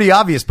 It's pretty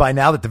obvious by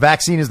now that the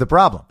vaccine is the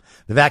problem.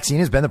 The vaccine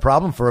has been the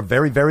problem for a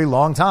very, very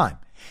long time.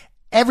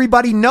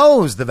 Everybody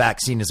knows the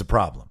vaccine is a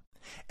problem.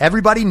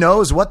 Everybody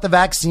knows what the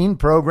vaccine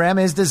program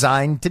is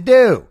designed to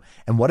do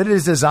and what it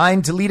is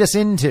designed to lead us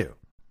into.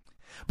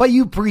 But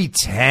you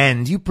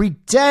pretend you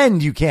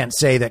can't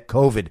say that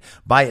COVID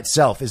by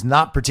itself is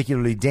not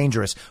particularly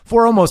dangerous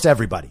for almost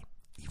everybody,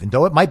 even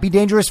though it might be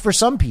dangerous for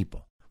some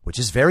people, which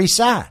is very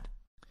sad.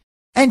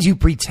 And you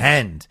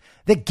pretend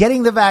that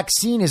getting the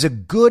vaccine is a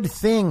good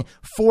thing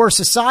for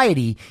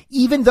society,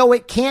 even though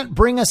it can't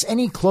bring us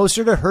any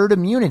closer to herd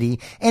immunity,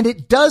 and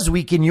it does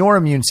weaken your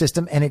immune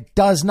system, and it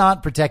does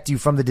not protect you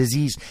from the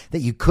disease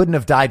that you couldn't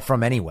have died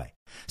from anyway.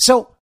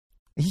 So,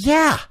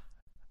 yeah,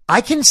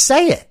 I can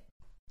say it.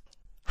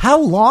 How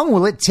long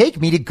will it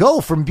take me to go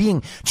from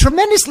being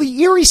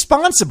tremendously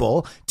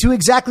irresponsible to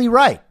exactly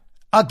right?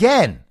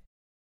 Again.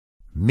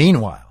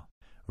 Meanwhile,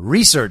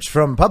 research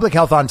from Public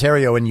Health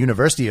Ontario and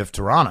University of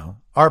Toronto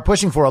are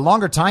pushing for a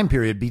longer time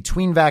period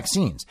between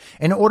vaccines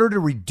in order to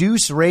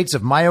reduce rates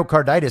of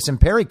myocarditis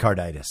and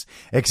pericarditis,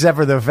 except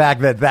for the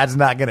fact that that's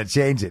not going to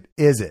change it,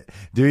 is it?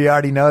 Do you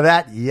already know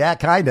that? Yeah,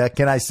 kinda.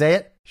 Can I say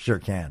it? Sure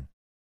can.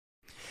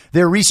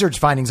 Their research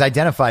findings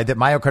identified that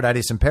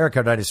myocarditis and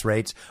pericarditis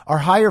rates are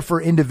higher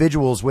for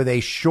individuals with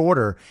a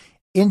shorter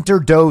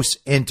interdose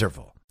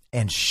interval.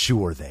 And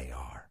sure they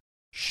are.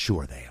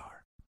 Sure they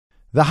are.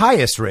 The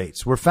highest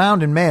rates were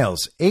found in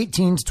males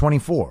 18 to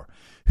 24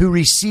 who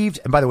received,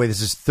 and by the way,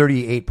 this is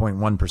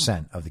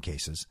 38.1% of the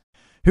cases,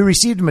 who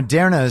received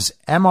Moderna's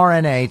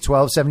mRNA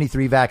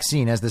 1273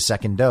 vaccine as the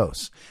second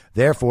dose.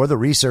 Therefore, the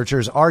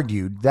researchers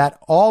argued that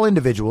all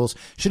individuals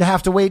should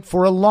have to wait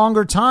for a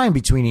longer time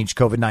between each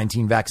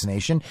COVID-19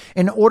 vaccination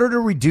in order to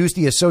reduce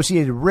the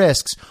associated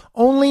risks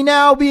only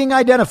now being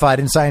identified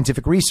in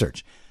scientific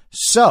research.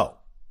 So,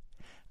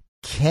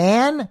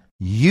 can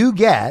you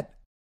get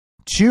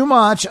too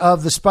much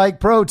of the spike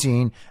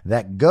protein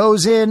that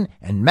goes in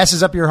and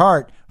messes up your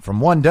heart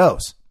from one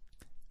dose?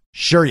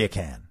 Sure you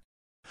can.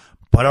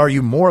 But are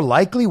you more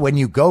likely when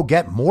you go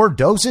get more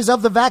doses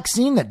of the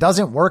vaccine that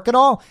doesn't work at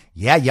all?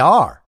 Yeah, you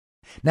are.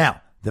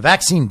 Now, the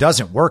vaccine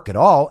doesn't work at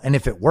all, and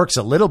if it works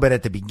a little bit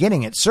at the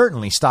beginning, it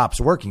certainly stops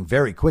working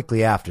very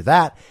quickly after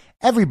that.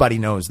 Everybody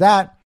knows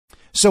that.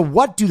 So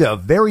what do the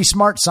very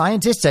smart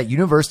scientists at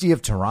University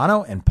of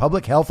Toronto and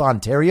Public Health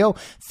Ontario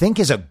think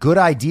is a good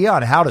idea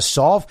on how to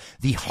solve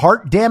the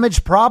heart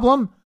damage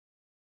problem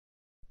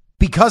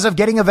because of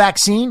getting a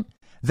vaccine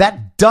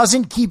that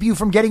doesn't keep you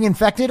from getting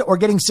infected or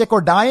getting sick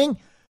or dying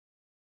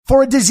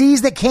for a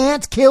disease that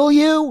can't kill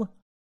you?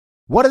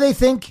 What do they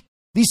think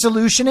the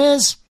solution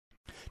is?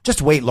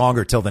 Just wait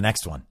longer till the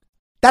next one.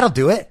 That'll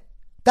do it.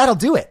 That'll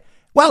do it.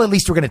 Well, at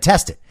least we're going to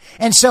test it.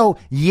 And so,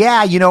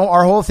 yeah, you know,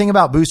 our whole thing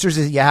about boosters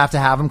is you have to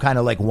have them kind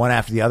of like one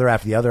after the other,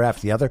 after the other,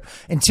 after the other,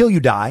 until you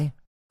die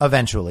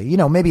eventually. You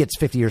know, maybe it's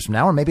 50 years from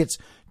now, or maybe it's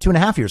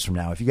 2.5 years from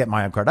now if you get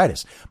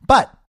myocarditis.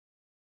 But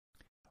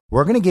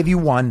we're going to give you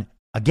one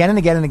again and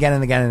again and again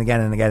and again and again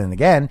and again and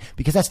again,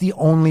 because that's the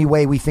only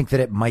way we think that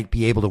it might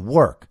be able to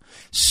work.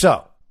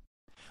 So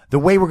the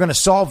way we're going to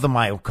solve the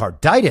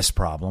myocarditis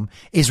problem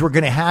is we're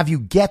going to have you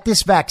get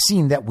this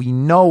vaccine that we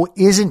know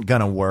isn't going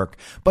to work,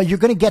 but you're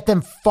going to get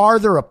them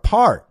farther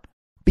apart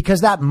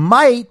because that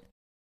might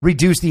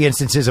reduce the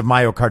instances of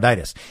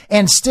myocarditis.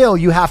 And still,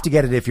 you have to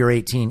get it if you're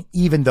 18,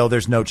 even though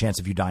there's no chance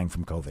of you dying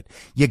from COVID.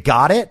 You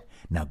got it?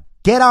 Now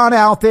get on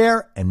out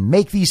there and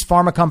make these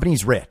pharma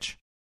companies rich.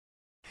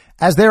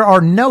 As there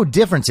are no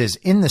differences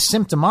in the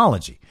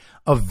symptomology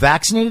of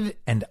vaccinated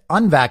and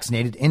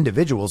unvaccinated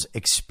individuals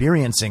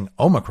experiencing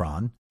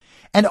Omicron,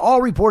 and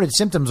all reported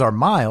symptoms are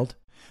mild,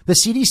 the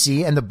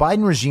CDC and the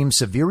Biden regime's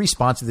severe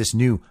response to this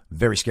new,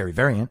 very scary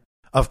variant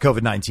of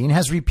COVID-19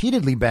 has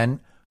repeatedly been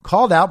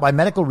called out by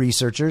medical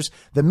researchers,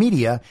 the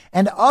media,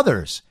 and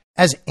others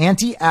as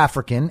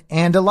anti-African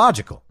and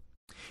illogical.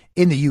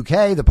 In the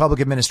UK, the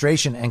Public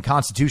Administration and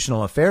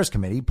Constitutional Affairs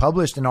Committee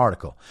published an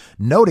article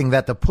noting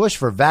that the push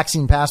for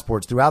vaccine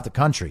passports throughout the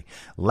country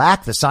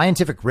lacked the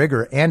scientific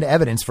rigor and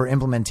evidence for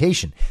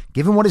implementation,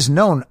 given what is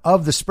known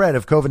of the spread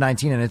of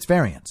COVID-19 and its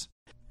variants.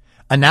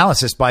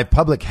 Analysis by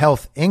Public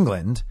Health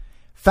England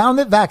found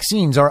that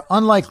vaccines are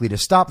unlikely to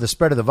stop the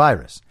spread of the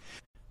virus.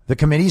 The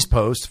committee's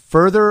post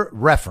further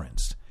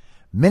referenced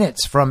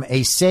minutes from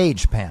a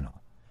SAGE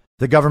panel,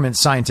 the government's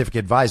scientific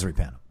advisory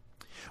panel,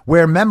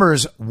 where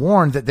members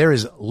warned that there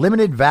is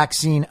limited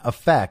vaccine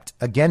effect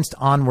against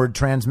onward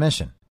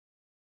transmission.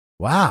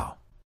 Wow,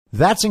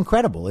 that's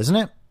incredible, isn't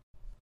it?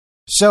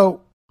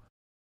 So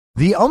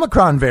the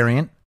Omicron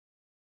variant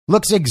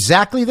looks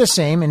exactly the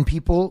same in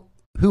people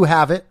who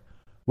have it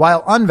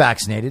while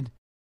unvaccinated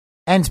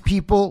and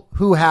people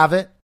who have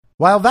it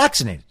while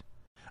vaccinated,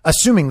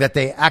 assuming that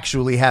they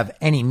actually have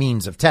any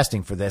means of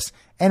testing for this,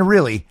 and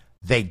really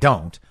they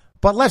don't.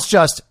 But let's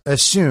just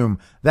assume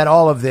that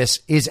all of this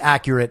is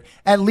accurate,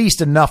 at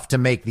least enough to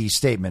make these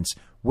statements,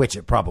 which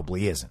it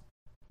probably isn't.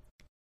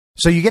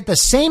 So you get the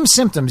same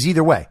symptoms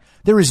either way.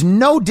 There is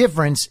no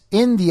difference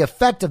in the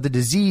effect of the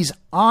disease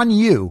on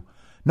you,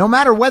 no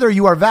matter whether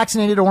you are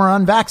vaccinated or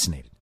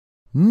unvaccinated.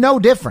 No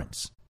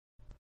difference.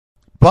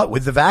 But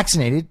with the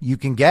vaccinated, you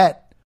can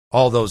get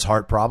all those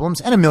heart problems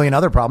and a million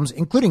other problems,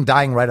 including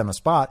dying right on the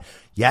spot.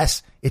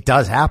 Yes, it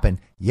does happen.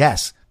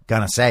 Yes,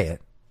 gonna say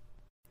it.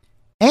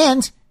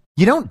 And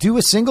you don't do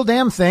a single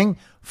damn thing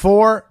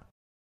for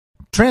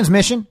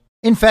transmission,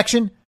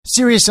 infection,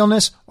 serious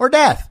illness, or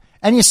death.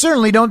 And you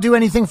certainly don't do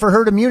anything for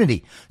herd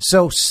immunity.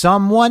 So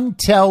someone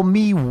tell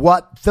me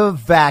what the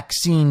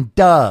vaccine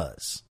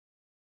does.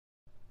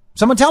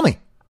 Someone tell me,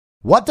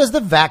 what does the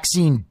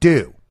vaccine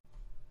do?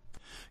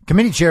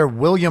 Committee Chair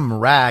William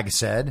Ragg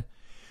said,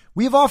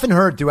 "We have often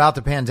heard throughout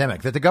the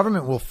pandemic that the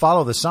government will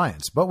follow the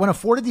science, but when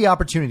afforded the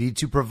opportunity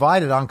to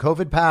provide it on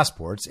COVID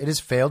passports, it has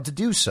failed to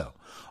do so.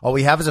 All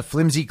we have is a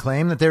flimsy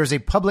claim that there is a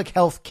public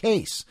health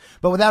case,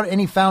 but without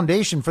any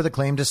foundation for the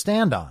claim to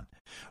stand on."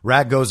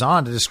 Ragg goes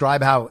on to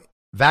describe how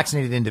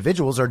vaccinated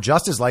individuals are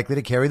just as likely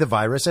to carry the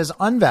virus as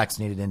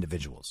unvaccinated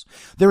individuals.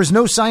 There is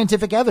no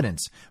scientific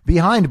evidence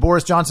behind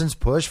Boris Johnson's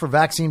push for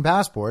vaccine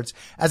passports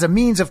as a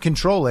means of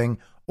controlling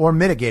or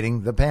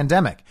mitigating the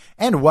pandemic.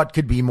 And what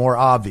could be more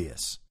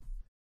obvious?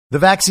 The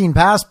vaccine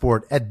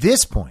passport at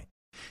this point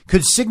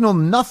could signal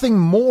nothing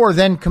more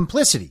than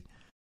complicity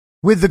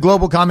with the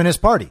global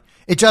Communist Party.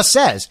 It just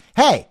says,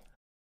 hey,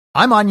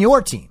 I'm on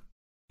your team.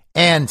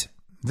 And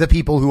the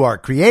people who are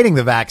creating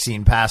the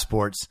vaccine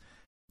passports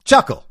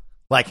chuckle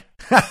Like,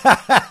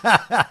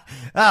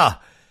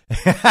 oh,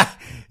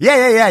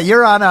 yeah.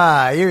 You're on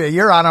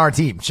our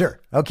team.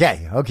 Sure.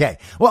 Okay.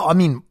 Well, I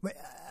mean,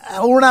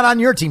 we're not on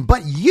your team,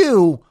 but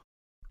you're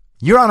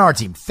on our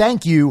team.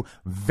 Thank you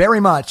very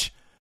much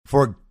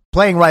for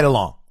playing right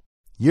along.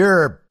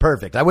 You're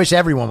perfect. I wish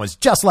everyone was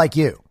just like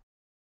you.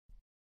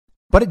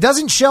 But it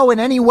doesn't show in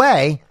any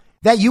way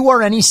that you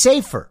are any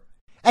safer.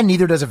 And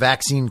neither does a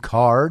vaccine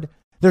card.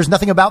 There's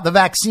nothing about the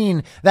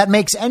vaccine that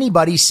makes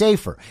anybody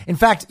safer. In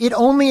fact, it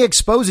only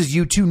exposes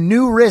you to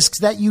new risks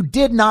that you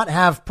did not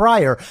have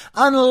prior,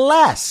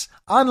 unless,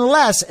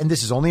 and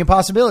this is only a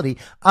possibility,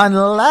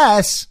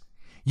 unless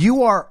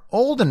you are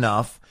old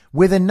enough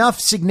with enough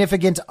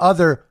significant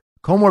other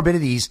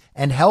comorbidities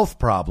and health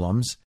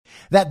problems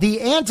that the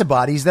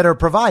antibodies that are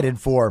provided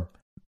for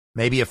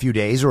maybe a few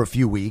days or a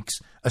few weeks,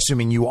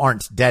 assuming you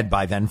aren't dead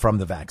by then from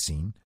the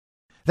vaccine,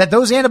 that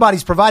those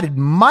antibodies provided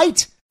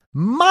might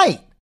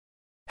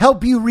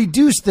help you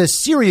reduce the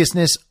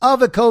seriousness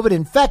of a COVID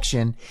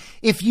infection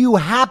if you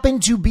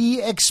happen to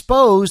be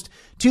exposed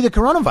to the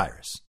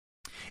coronavirus.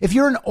 If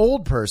you're an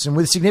old person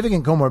with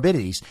significant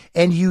comorbidities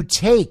and you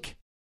take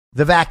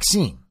the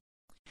vaccine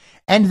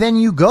and then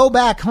you go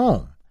back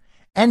home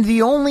and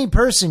the only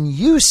person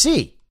you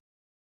see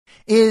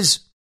is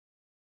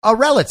a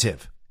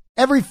relative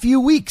every few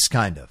weeks,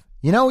 kind of.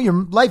 You know, your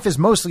life is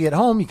mostly at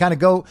home. You kind of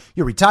go,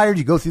 you're retired.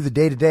 You go through the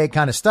day-to-day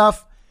kind of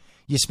stuff.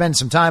 You spend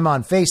some time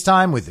on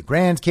FaceTime with the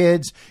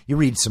grandkids. You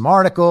read some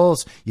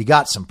articles. You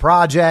got some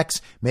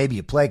projects. Maybe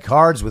you play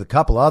cards with a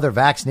couple other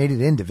vaccinated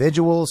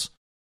individuals.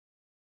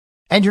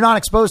 And you're not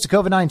exposed to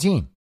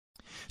COVID-19.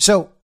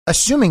 So,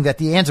 assuming that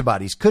the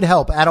antibodies could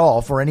help at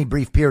all for any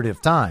brief period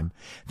of time,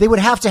 they would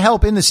have to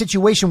help in the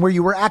situation where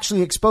you were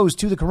actually exposed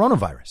to the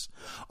coronavirus.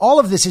 All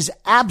of this is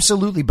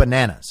absolutely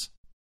bananas.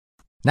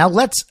 Now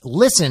let's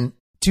listen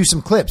to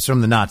some clips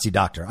from the Nazi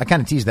doctor. I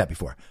kind of teased that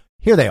before.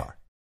 Here they are.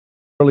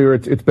 Earlier,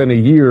 it's been a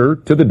year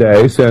to the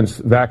day since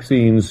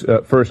vaccines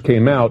first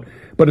came out,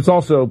 but it's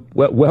also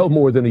well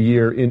more than a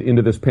year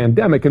into this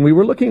pandemic. And we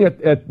were looking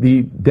at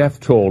the death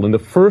toll in the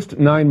first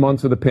 9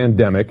 months of the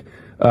pandemic,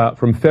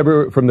 from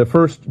the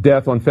first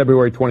death on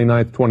February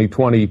 29th,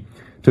 2020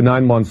 to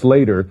 9 months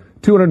later,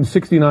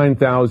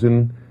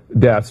 269,000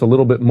 deaths, a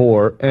little bit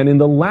more. And in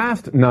the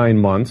last 9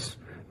 months,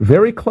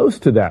 very close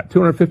to that,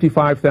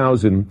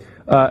 255,000.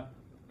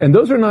 And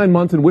those are 9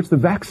 months in which the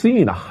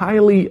vaccine, a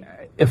highly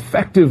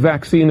effective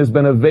vaccine, has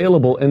been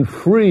available and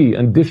free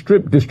and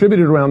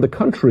distributed around the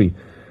country.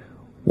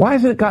 Why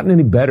hasn't it gotten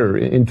any better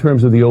in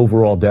terms of the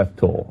overall death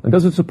toll? And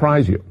does it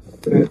surprise you?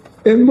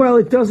 And well,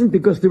 it doesn't,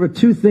 because there are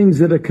two things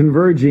that are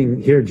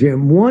converging here,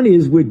 Jim. One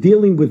is we're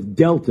dealing with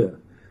Delta.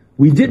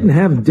 We didn't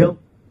have Delta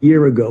a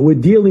year ago. We're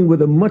dealing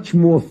with a much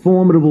more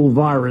formidable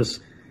virus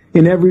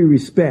in every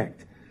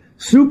respect.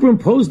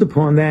 Superimposed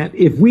upon that,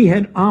 if we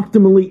had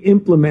optimally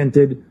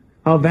implemented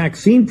our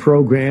vaccine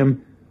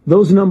program,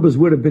 those numbers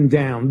would have been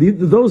down.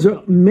 Those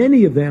are,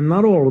 many of them,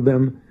 not all of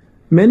them,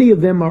 many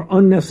of them are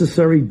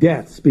unnecessary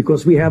deaths,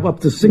 because we have up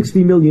to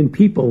 60 million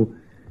people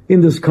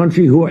in this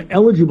country who are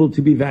eligible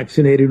to be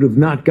vaccinated, who have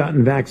not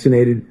gotten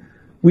vaccinated.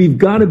 We've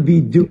got to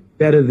be doing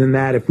better than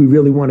that if we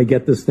really want to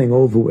get this thing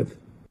over with.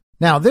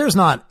 Now, there's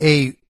not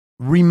a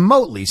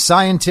remotely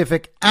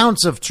scientific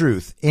ounce of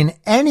truth in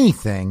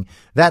anything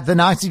that the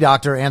Nazi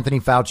doctor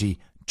Anthony Fauci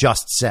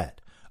just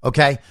said.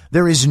 Okay?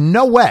 There is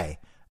no way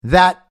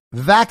that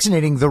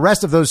vaccinating the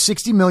rest of those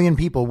 60 million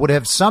people would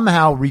have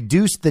somehow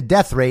reduced the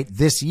death rate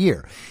this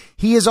year.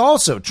 He is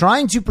also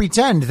trying to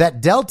pretend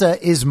that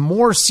Delta is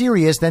more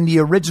serious than the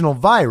original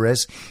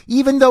virus,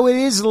 even though it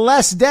is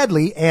less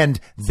deadly and,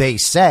 they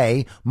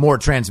say, more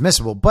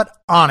transmissible. But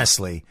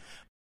honestly,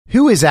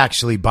 who is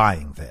actually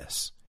buying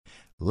this?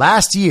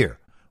 Last year,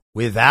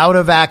 without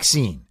a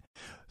vaccine,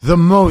 the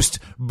most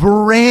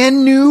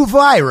brand new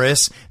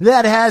virus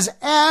that has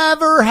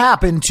ever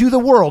happened to the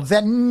world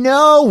that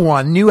no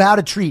one knew how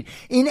to treat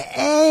in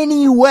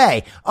any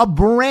way, a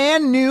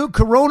brand new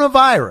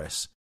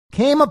coronavirus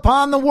came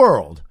upon the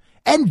world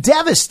and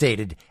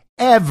devastated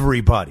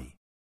everybody.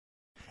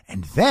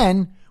 And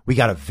then we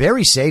got a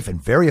very safe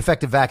and very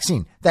effective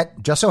vaccine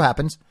that just so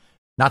happens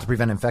not to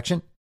prevent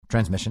infection,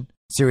 transmission,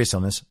 serious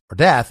illness, or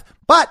death,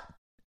 but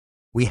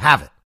we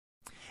have it.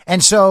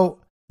 And so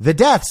the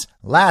deaths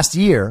last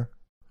year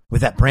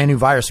with that brand new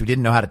virus we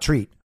didn't know how to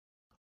treat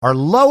are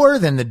lower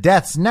than the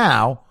deaths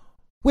now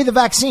with a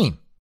vaccine,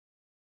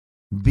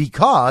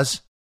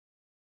 because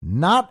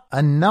not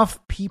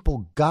enough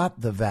people got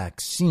the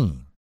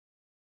vaccine.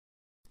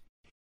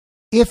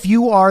 If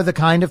you are the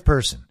kind of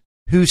person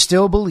who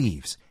still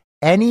believes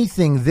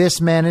anything this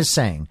man is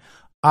saying,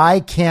 I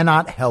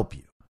cannot help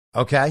you.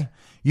 Okay?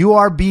 You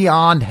are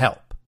beyond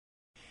help.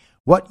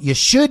 What you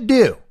should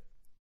do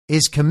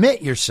is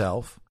commit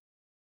yourself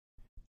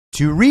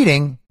to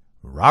reading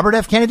Robert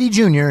F. Kennedy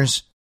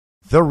Jr.'s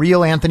The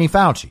Real Anthony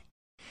Fauci.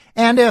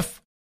 And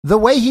if the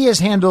way he has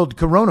handled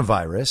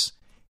coronavirus,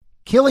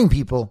 killing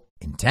people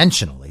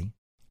intentionally,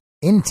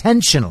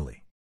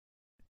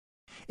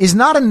 is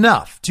not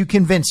enough to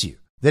convince you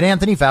that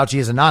Anthony Fauci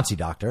is a Nazi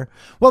doctor,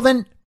 well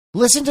then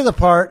listen to the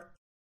part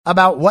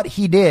about what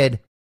he did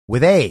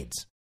with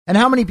AIDS and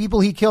how many people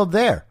he killed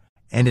there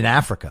and in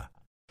Africa.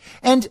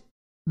 And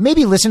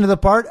maybe listen to the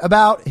part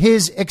about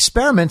his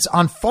experiments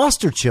on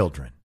foster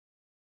children.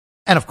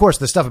 And of course,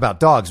 the stuff about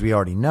dogs we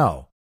already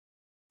know.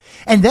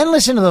 And then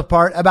listen to the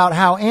part about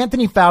how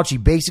Anthony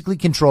Fauci basically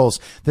controls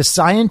the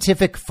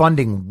scientific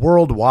funding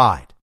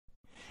worldwide.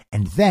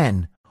 And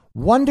then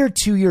wonder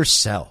to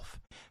yourself,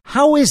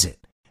 how is it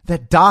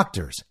that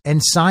doctors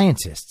and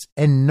scientists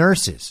and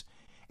nurses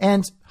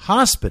and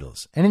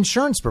hospitals and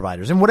insurance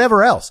providers and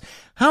whatever else,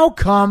 how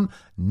come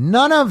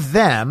none of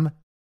them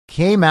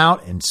came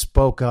out and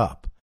spoke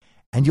up?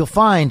 And you'll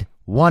find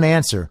one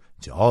answer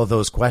to all of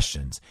those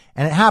questions.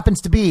 And it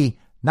happens to be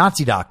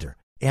Nazi doctor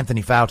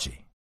Anthony Fauci.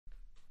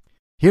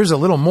 Here's a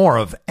little more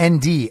of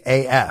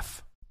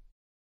NDAF.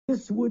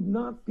 This would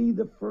not be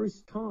the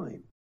first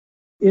time,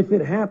 if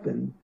it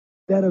happened,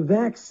 that a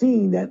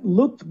vaccine that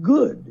looked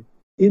good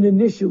in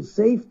initial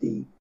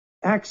safety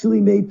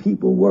actually made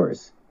people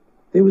worse.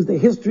 There was the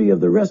history of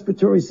the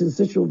respiratory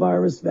syncytial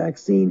virus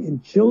vaccine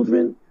in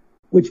children,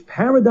 which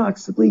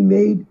paradoxically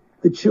made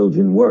the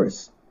children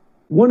worse.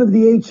 One of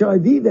the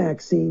HIV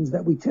vaccines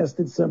that we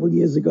tested several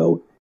years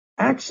ago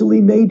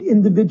actually made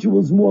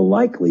individuals more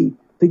likely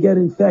to get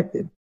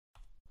infected.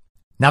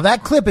 Now,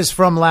 that clip is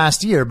from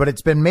last year, but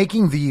it's been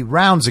making the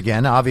rounds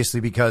again, obviously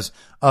because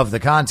of the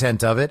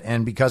content of it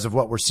and because of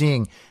what we're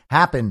seeing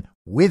happen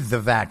with the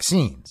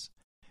vaccines.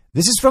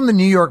 This is from the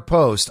New York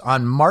Post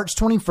on March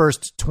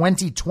 21st,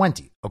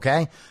 2020.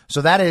 Okay,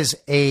 so that is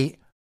a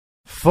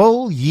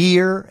full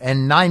year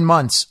and 9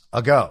 months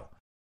ago.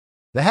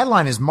 The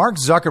headline is Mark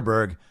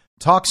Zuckerberg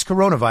talks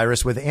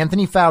coronavirus with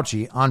Anthony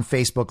Fauci on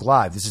Facebook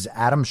Live. This is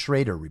Adam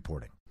Schrader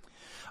reporting.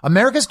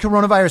 America's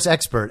coronavirus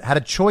expert had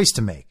a choice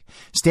to make.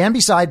 Stand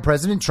beside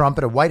President Trump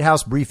at a White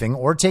House briefing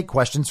or take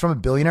questions from a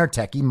billionaire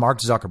techie, Mark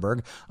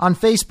Zuckerberg, on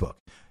Facebook.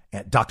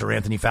 Dr.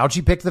 Anthony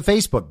Fauci picked the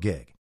Facebook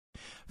gig.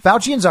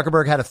 Fauci and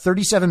Zuckerberg had a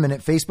 37-minute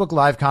Facebook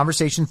Live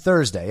conversation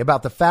Thursday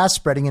about the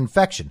fast-spreading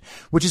infection,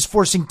 which is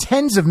forcing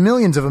tens of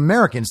millions of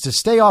Americans to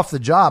stay off the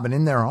job and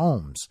in their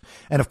homes.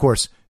 And of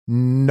course,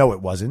 no,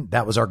 it wasn't.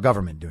 That was our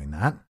government doing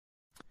that.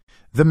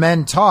 The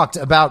men talked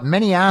about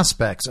many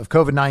aspects of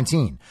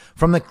COVID-19,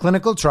 from the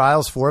clinical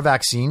trials for a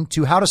vaccine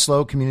to how to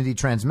slow community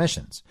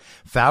transmissions.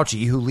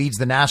 Fauci, who leads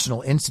the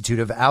National Institute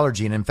of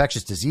Allergy and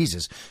Infectious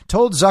Diseases,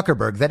 told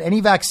Zuckerberg that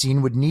any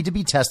vaccine would need to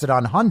be tested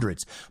on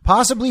hundreds,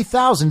 possibly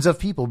thousands of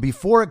people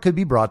before it could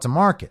be brought to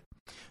market.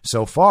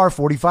 So far,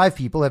 45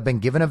 people have been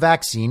given a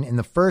vaccine in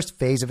the first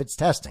phase of its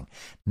testing.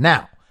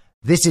 Now,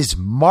 this is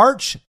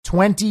March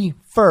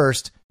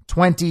 21st,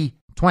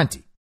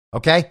 2020.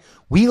 Okay?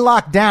 We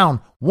locked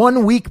down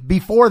 1 week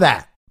before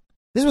that.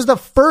 This was the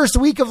first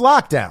week of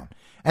lockdown,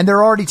 and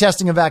they're already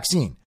testing a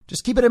vaccine.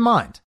 Just keep it in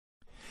mind.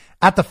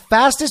 At the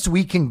fastest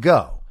we can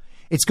go,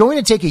 it's going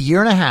to take a year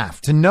and a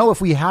half to know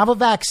if we have a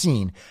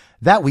vaccine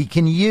that we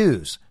can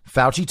use,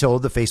 Fauci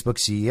told the Facebook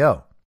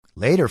CEO.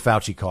 Later,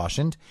 Fauci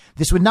cautioned,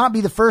 this would not be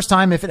the first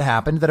time if it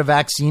happened that a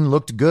vaccine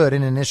looked good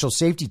in initial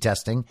safety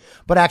testing,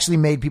 but actually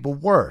made people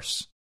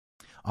worse.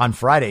 On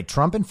Friday,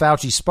 Trump and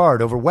Fauci sparred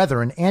over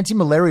whether an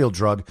anti-malarial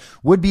drug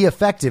would be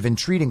effective in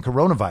treating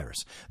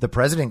coronavirus. The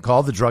president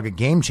called the drug a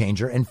game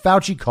changer, and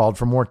Fauci called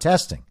for more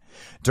testing.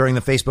 During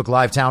the Facebook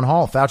Live town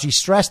hall, Fauci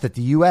stressed that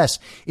the U.S.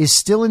 is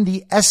still in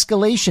the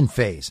escalation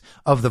phase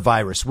of the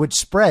virus, which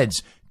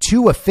spreads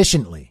too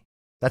efficiently.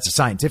 That's a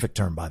scientific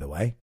term, by the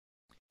way.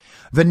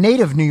 The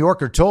native New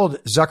Yorker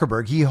told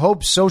Zuckerberg he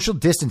hopes social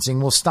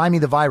distancing will stymie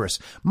the virus,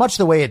 much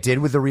the way it did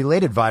with the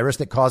related virus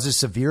that causes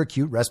severe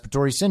acute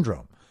respiratory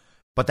syndrome.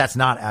 But that's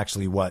not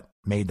actually what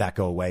made that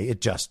go away.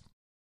 It just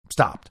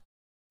stopped.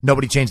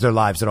 Nobody changed their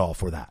lives at all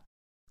for that.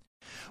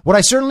 What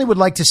I certainly would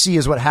like to see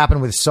is what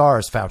happened with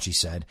SARS, Fauci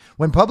said.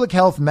 When public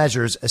health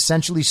measures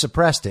essentially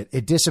suppressed it,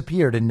 it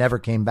disappeared and never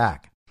came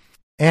back.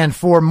 And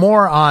for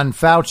more on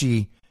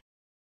Fauci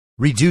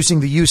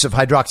reducing the use of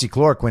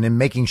hydroxychloroquine and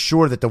making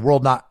sure that the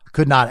world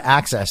could not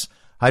access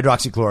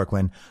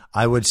hydroxychloroquine,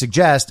 I would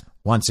suggest,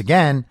 once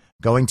again,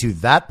 going to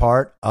that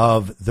part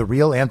of The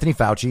Real Anthony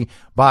Fauci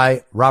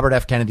by Robert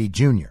F. Kennedy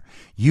Jr.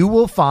 You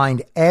will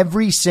find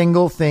every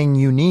single thing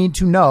you need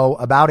to know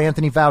about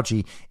Anthony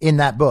Fauci in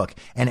that book.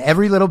 And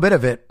every little bit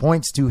of it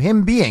points to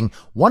him being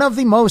one of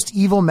the most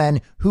evil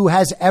men who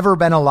has ever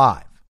been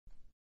alive.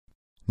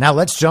 Now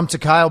let's jump to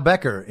Kyle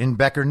Becker in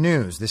Becker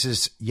News. This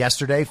is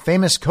yesterday.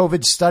 Famous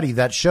COVID study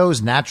that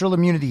shows natural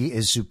immunity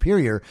is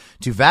superior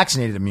to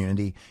vaccinated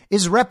immunity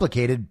is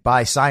replicated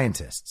by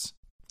scientists.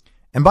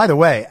 And by the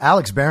way,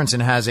 Alex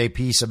Berenson has a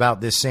piece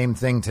about this same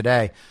thing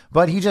today,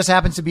 but he just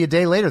happens to be a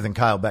day later than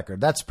Kyle Becker.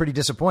 That's pretty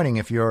disappointing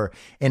if you're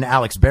an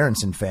Alex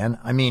Berenson fan.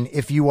 I mean,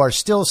 if you are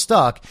still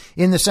stuck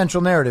in the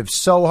central narrative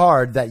so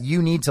hard that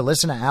you need to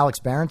listen to Alex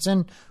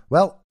Berenson,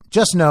 well,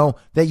 just know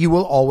that you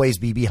will always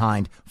be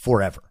behind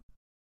forever.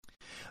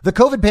 The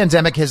COVID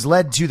pandemic has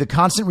led to the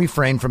constant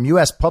refrain from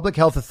U.S. public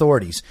health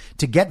authorities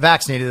to get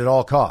vaccinated at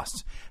all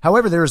costs.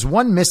 However, there is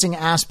one missing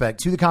aspect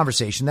to the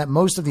conversation that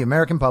most of the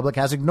American public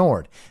has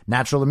ignored: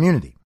 natural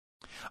immunity.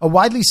 A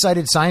widely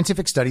cited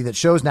scientific study that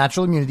shows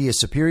natural immunity is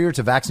superior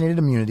to vaccinated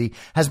immunity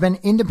has been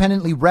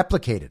independently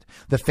replicated.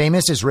 The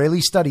famous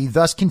Israeli study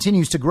thus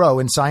continues to grow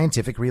in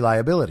scientific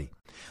reliability.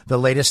 The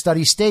latest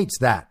study states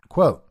that,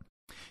 quote,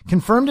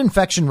 confirmed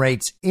infection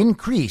rates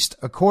increased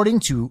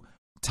according to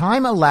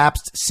time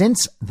elapsed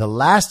since the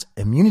last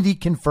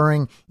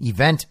immunity-conferring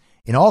event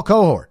in all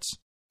cohorts.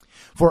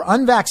 For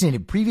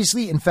unvaccinated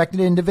previously infected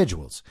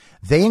individuals,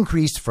 they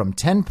increased from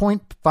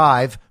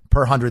 10.5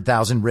 per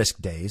 100,000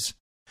 risk days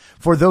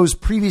for those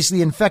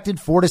previously infected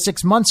 4 to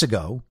 6 months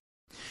ago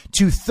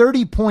to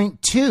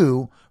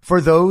 30.2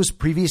 for those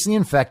previously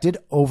infected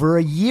over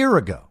a year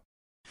ago.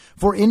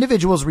 For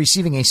individuals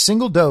receiving a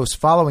single dose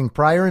following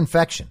prior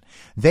infection,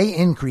 they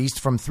increased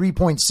from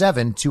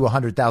 3.7 to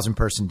 100,000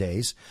 person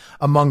days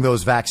among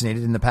those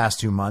vaccinated in the past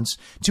 2 months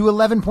to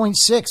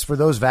 11.6 for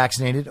those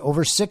vaccinated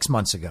over 6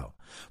 months ago.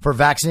 For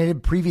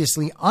vaccinated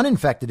previously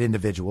uninfected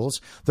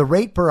individuals, the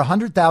rate per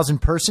 100,000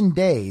 person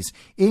days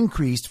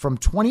increased from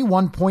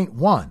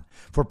 21.1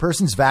 for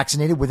persons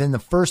vaccinated within the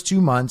first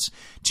 2 months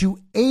to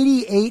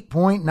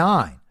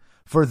 88.9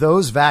 for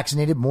those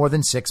vaccinated more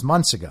than 6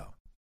 months ago.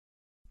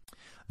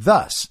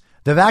 Thus,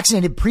 the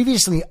vaccinated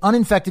previously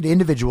uninfected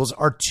individuals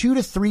are 2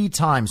 to 3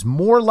 times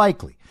more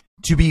likely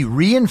to be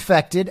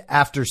reinfected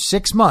after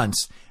 6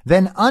 months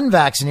than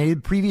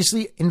unvaccinated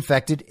previously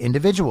infected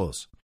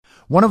individuals.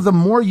 One of the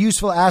more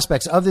useful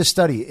aspects of this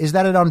study is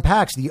that it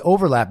unpacks the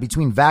overlap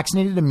between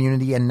vaccinated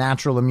immunity and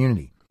natural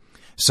immunity.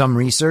 Some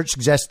research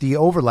suggests the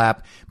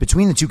overlap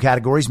between the two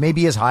categories may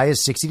be as high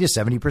as 60 to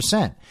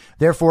 70%.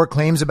 Therefore,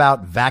 claims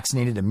about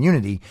vaccinated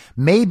immunity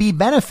may be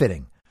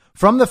benefiting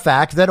from the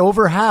fact that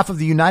over half of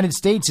the United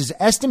States is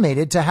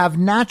estimated to have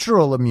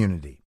natural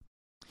immunity.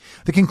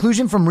 The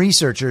conclusion from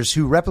researchers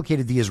who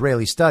replicated the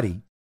Israeli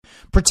study: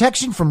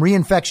 protection from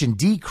reinfection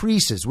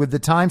decreases with the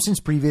time since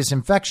previous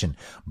infection,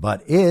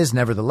 but is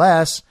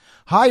nevertheless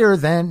higher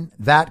than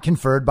that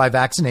conferred by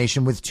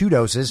vaccination with 2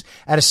 doses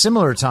at a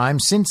similar time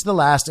since the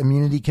last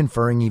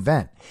immunity-conferring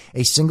event.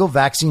 A single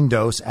vaccine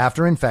dose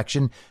after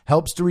infection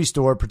helps to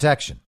restore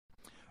protection.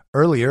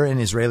 Earlier, an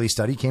Israeli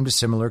study came to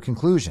similar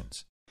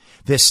conclusions.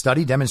 This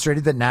study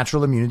demonstrated that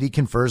natural immunity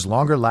confers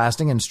longer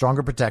lasting and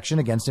stronger protection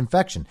against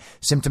infection,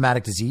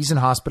 symptomatic disease, and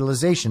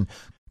hospitalization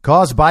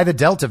caused by the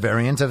Delta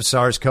variant of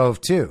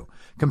SARS-CoV-2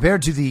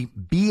 compared to the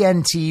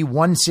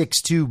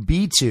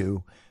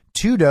BNT162b2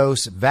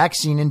 2-dose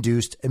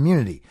vaccine-induced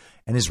immunity,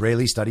 an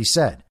Israeli study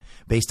said.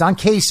 Based on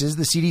cases,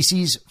 the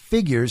CDC's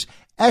figures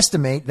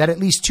estimate that at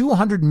least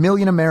 200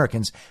 million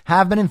Americans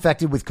have been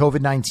infected with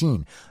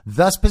COVID-19,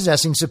 thus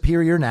possessing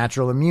superior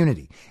natural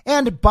immunity.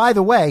 And, by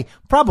the way,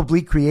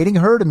 probably creating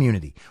herd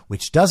immunity,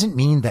 which doesn't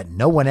mean that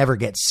no one ever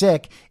gets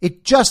sick.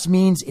 It just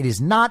means it is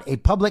not a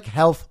public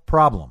health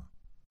problem.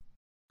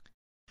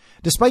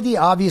 Despite the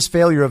obvious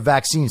failure of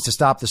vaccines to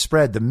stop the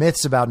spread, the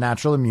myths about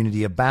natural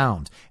immunity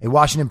abound. A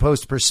Washington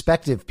Post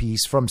perspective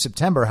piece from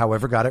September,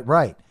 however, got it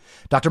right.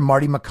 Dr.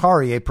 Marty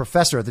Makary, a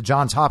professor at the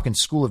Johns Hopkins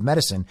School of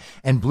Medicine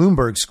and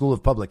Bloomberg School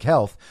of Public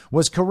Health,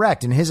 was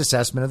correct in his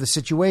assessment of the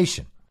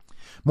situation.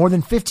 More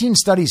than 15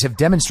 studies have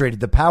demonstrated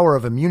the power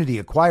of immunity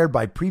acquired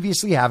by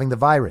previously having the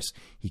virus,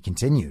 he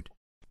continued.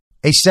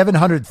 A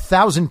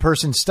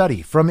 700,000-person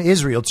study from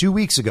Israel 2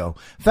 weeks ago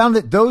found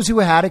that those who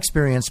had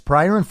experienced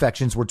prior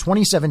infections were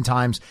 27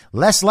 times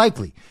less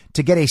likely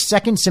to get a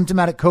second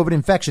symptomatic COVID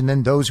infection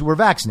than those who were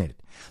vaccinated.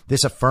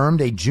 This affirmed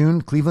a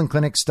June Cleveland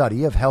Clinic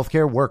study of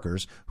healthcare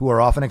workers who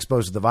are often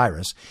exposed to the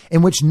virus,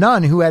 in which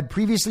none who had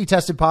previously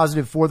tested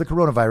positive for the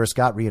coronavirus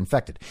got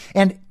reinfected.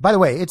 And by the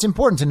way, it's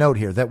important to note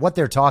here that what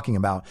they're talking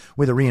about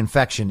with a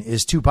reinfection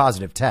is 2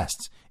 positive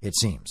tests, it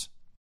seems.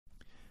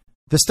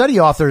 The study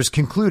authors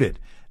concluded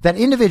that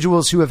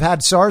individuals who have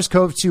had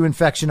SARS-CoV-2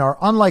 infection are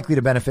unlikely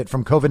to benefit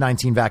from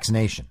COVID-19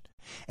 vaccination.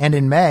 And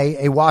in May,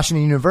 a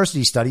Washington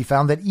University study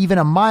found that even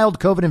a mild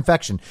COVID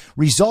infection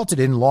resulted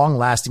in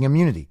long-lasting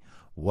immunity.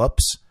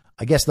 Whoops.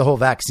 I guess the whole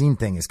vaccine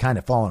thing is kind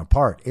of falling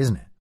apart, isn't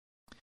it?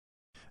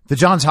 The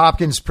Johns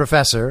Hopkins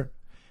professor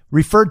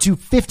referred to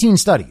 15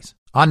 studies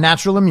on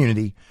natural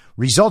immunity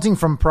resulting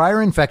from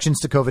prior infections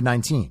to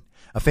COVID-19.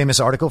 A famous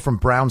article from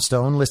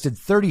Brownstone listed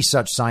 30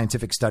 such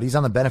scientific studies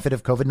on the benefit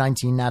of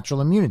COVID-19 natural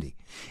immunity,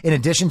 in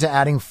addition to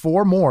adding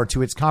 4 more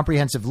to its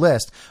comprehensive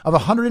list of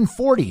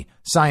 140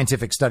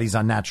 scientific studies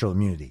on natural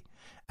immunity.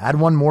 Add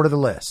 1 more to the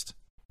list.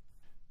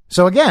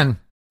 So again,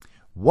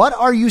 what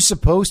are you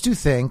supposed to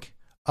think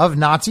of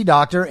Nazi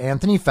Dr.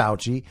 Anthony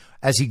Fauci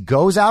as he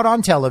goes out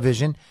on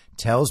television,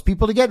 tells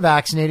people to get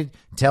vaccinated,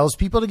 tells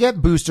people to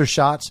get booster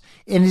shots,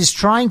 and is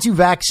trying to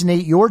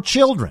vaccinate your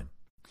children,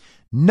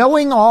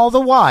 knowing all the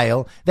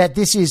while that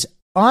this is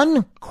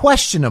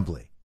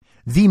unquestionably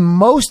the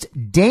most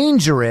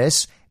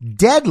dangerous,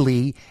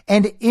 deadly,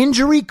 and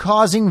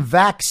injury-causing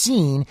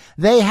vaccine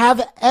they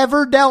have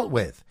ever dealt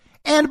with.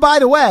 And by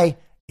the way,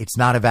 it's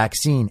not a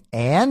vaccine,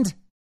 and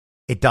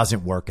it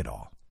doesn't work at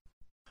all.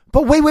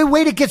 But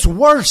wait, it gets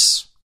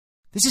worse.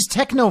 This is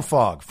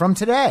Technofog from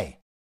today.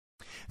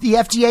 The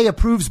FDA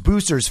approves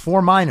boosters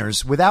for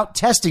minors without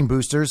testing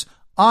boosters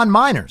on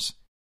minors.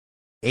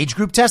 Age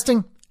group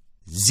testing?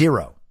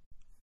 Zero.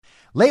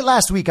 Late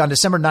last week on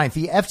December 9th,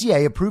 the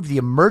FDA approved the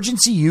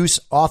emergency use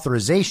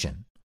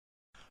authorization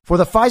for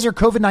the Pfizer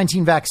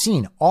COVID-19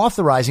 vaccine,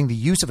 authorizing the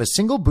use of a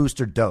single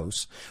booster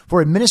dose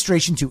for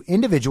administration to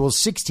individuals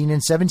 16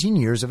 and 17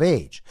 years of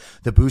age.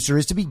 The booster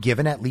is to be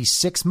given at least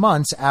 6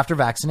 months after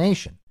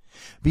vaccination.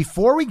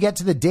 Before we get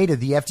to the data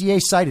the FDA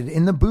cited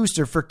in the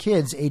booster for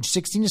kids aged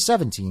 16 to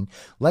 17,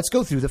 let's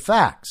go through the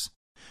facts.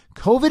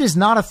 COVID is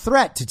not a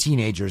threat to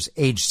teenagers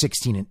aged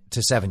 16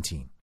 to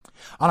 17.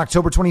 On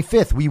October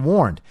 25th, we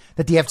warned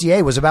that the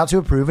FDA was about to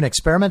approve an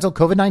experimental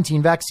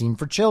COVID-19 vaccine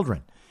for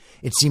children.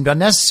 It seemed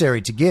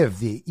unnecessary to give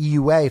the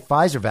EUA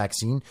Pfizer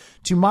vaccine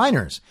to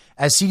minors,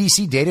 as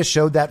CDC data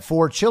showed that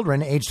for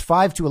children aged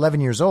 5 to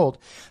 11 years old,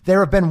 there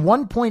have been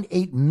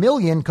 1.8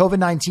 million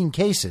COVID-19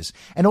 cases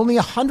and only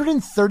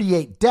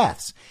 138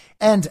 deaths.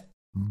 And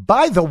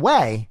by the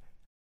way,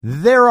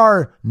 there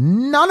are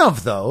none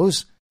of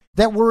those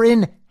that were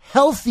in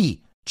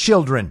healthy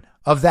children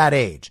of that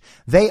age.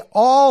 They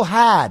all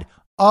had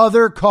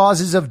other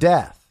causes of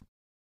death.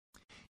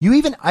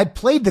 I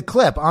played the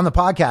clip on the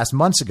podcast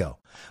months ago.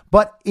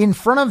 But in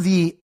front of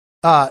the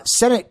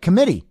Senate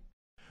committee,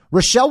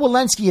 Rochelle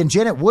Walensky and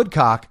Janet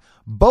Woodcock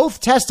both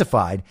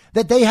testified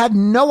that they had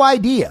no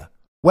idea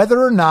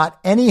whether or not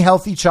any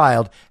healthy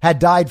child had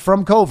died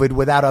from COVID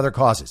without other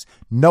causes.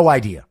 No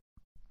idea.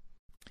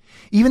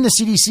 Even the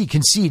CDC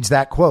concedes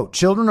that, quote,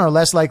 children are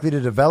less likely to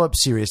develop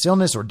serious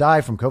illness or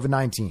die from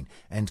COVID-19,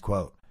 end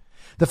quote.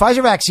 The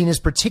Pfizer vaccine is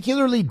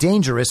particularly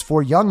dangerous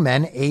for young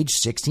men aged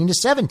 16 to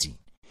 17.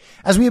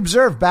 As we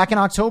observed back in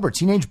October,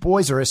 teenage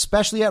boys are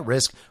especially at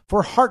risk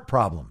for heart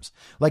problems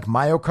like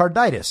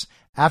myocarditis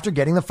after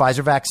getting the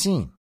Pfizer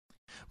vaccine.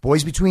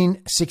 Boys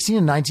between 16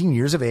 and 19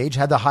 years of age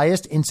had the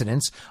highest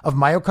incidence of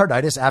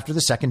myocarditis after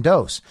the second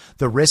dose.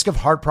 The risk of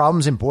heart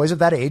problems in boys of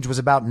that age was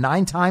about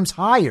 9 times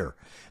higher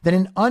than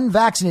in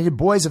unvaccinated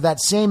boys of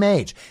that same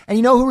age. And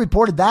you know who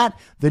reported that?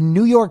 The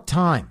New York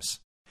Times.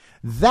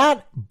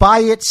 That by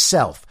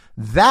itself,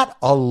 that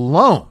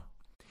alone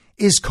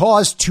is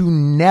cause to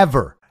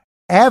never,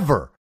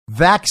 ever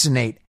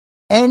vaccinate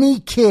any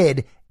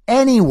kid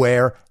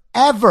anywhere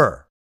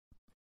ever.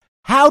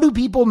 How do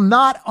people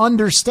not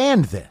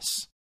understand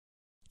this?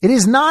 It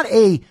is not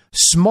a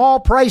small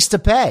price to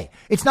pay.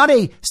 It's not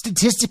a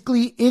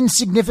statistically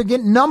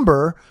insignificant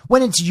number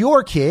when it's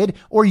your kid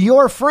or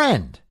your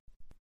friend.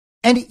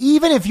 And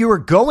even if you were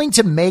going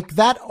to make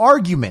that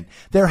argument,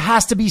 there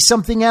has to be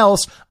something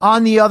else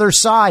on the other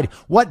side.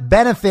 What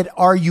benefit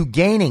are you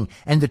gaining?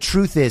 And the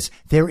truth is,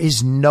 there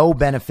is no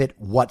benefit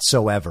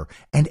whatsoever,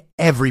 and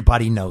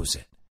everybody knows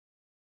it.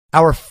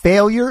 Our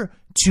failure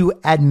to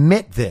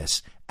admit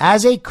this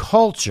as a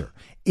culture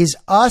is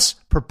us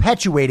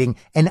perpetuating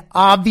an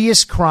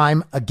obvious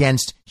crime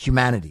against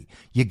humanity.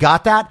 You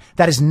got that?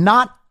 That is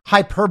not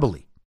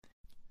hyperbole.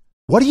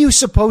 What are you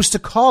supposed to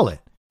call it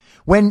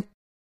when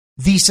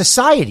the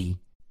society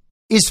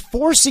is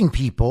forcing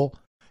people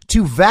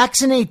to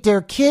vaccinate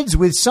their kids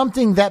with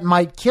something that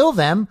might kill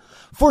them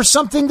for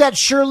something that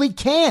surely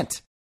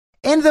can't?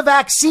 And the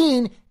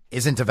vaccine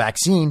isn't a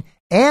vaccine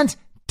and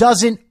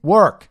doesn't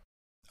work.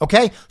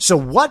 Okay? So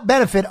what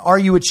benefit are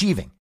you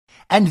achieving?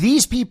 And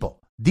these people,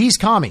 these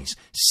commies,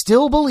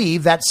 still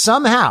believe that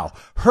somehow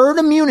herd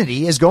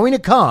immunity is going to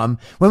come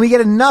when we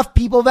get enough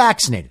people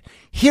vaccinated.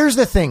 Here's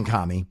the thing,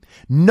 commie.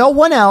 No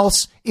one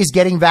else is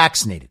getting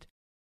vaccinated.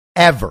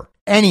 Ever.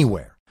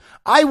 Anywhere.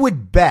 I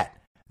would bet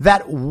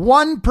that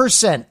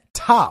 1%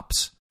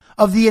 tops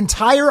of the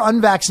entire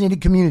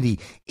unvaccinated community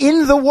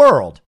in the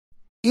world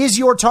is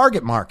your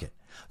target market.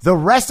 The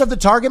rest of the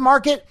target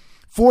market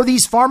for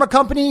these pharma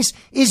companies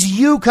is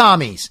you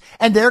commies.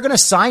 And they're going to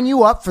sign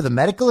you up for the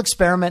medical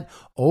experiment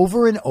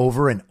over and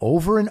over and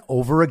over and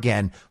over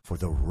again for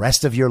the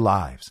rest of your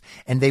lives.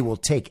 And they will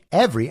take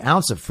every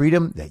ounce of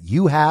freedom that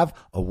you have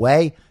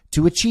away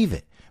to achieve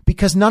it.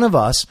 Because none of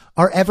us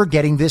are ever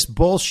getting this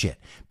bullshit.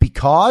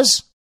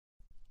 Because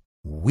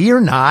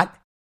we're not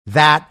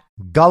that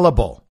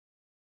gullible.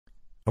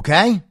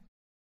 Okay?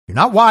 You're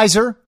not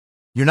wiser.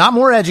 You're not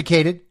more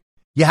educated.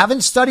 You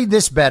haven't studied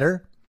this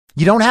better.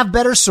 You don't have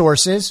better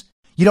sources.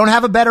 You don't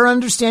have a better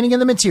understanding of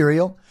the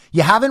material.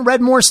 You haven't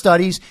read more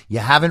studies. You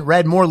haven't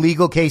read more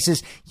legal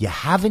cases. You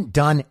haven't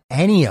done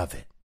any of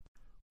it.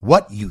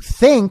 What you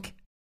think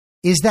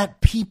is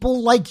that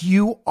people like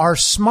you are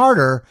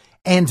smarter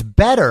and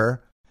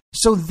better,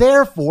 so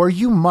therefore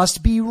you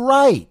must be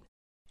right.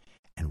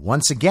 And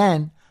once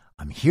again,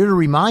 I'm here to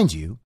remind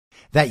you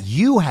that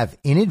you have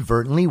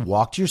inadvertently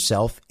walked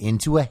yourself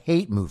into a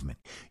hate movement.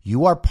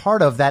 You are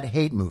part of that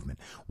hate movement.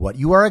 What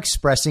you are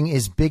expressing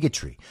is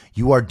bigotry.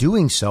 You are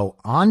doing so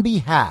on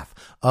behalf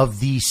of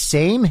the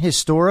same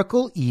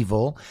historical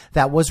evil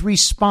that was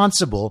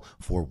responsible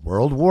for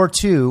World War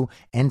II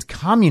and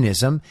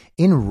communism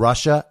in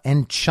Russia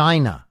and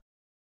China.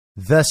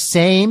 The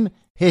same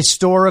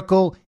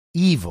historical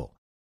evil.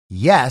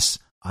 Yes,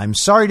 I'm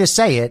sorry to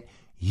say it.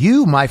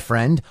 You, my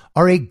friend,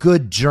 are a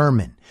good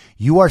German.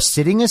 You are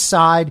sitting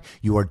aside.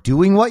 You are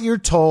doing what you're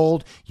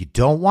told. You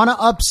don't want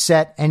to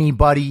upset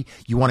anybody.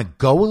 You want to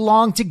go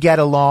along to get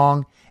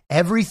along.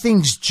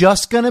 everything's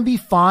just going to be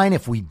fine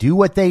if we do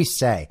what they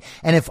say.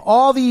 And if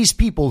all these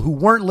people who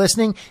weren't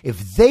listening,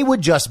 if they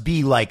would just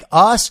be like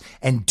us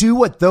and do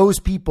what those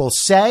people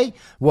say,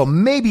 well,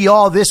 maybe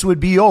all this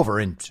would be over.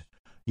 And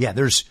yeah,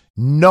 there's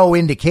no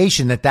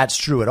indication that that's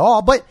true at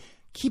all, but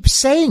keep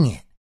saying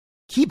it.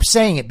 Keep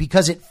saying it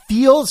because it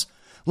feels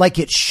like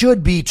it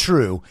should be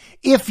true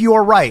if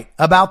you're right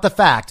about the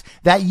fact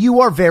that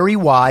you are very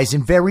wise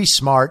and very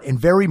smart and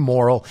very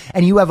moral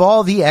and you have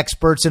all the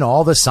experts and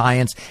all the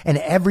science and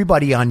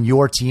everybody on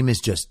your team is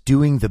just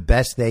doing the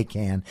best they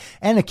can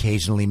and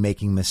occasionally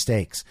making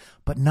mistakes.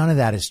 But none of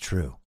that is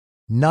true.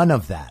 None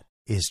of that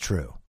is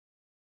true.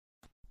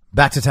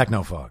 Back to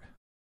Technofog.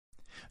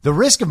 The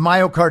risk of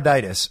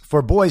myocarditis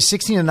for boys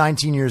 16 to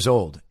 19 years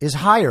old is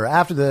higher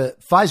after the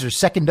Pfizer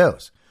second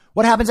dose.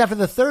 What happens after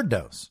the third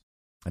dose?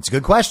 That's a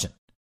good question.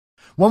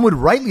 One would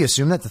rightly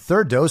assume that the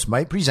third dose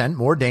might present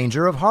more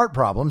danger of heart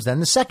problems than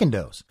the second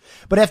dose.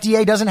 But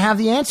FDA doesn't have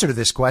the answer to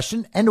this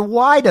question. And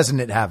why doesn't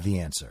it have the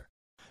answer?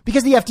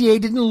 Because the FDA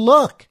didn't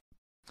look.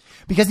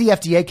 Because the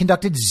FDA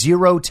conducted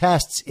 0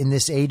 tests in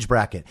this age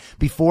bracket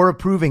before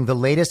approving the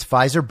latest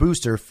Pfizer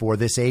booster for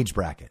this age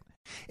bracket.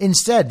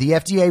 Instead, the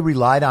FDA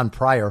relied on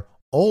prior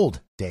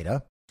old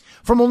data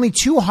from only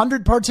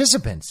 200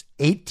 participants,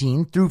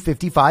 18 through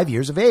 55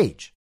 years of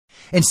age.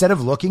 Instead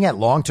of looking at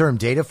long-term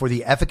data for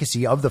the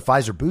efficacy of the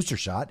Pfizer booster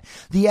shot,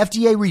 the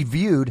FDA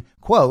reviewed,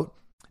 quote,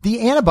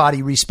 the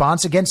antibody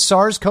response against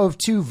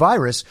SARS-CoV-2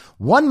 virus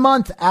 1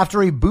 month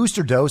after a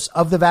booster dose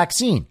of the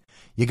vaccine.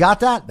 You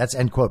got that? That's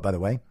end quote, by the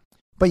way.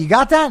 But you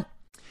got that?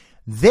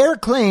 Their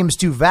claims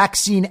to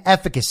vaccine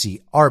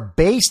efficacy are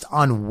based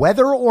on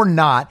whether or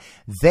not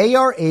they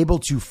are able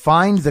to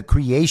find the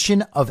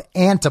creation of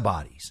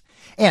antibodies.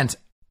 And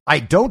I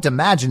don't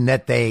imagine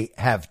that they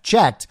have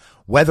checked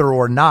whether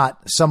or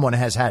not someone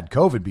has had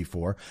COVID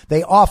before.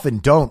 They often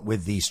don't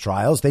with these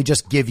trials. They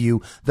just give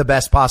you the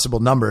best possible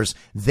numbers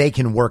they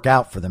can work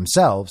out for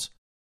themselves.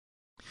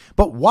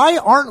 But why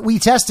aren't we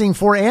testing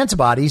for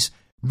antibodies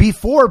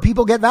before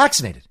people get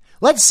vaccinated?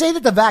 Let's say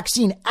that the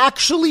vaccine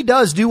actually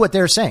does do what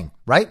they're saying,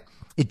 right?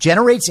 It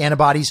generates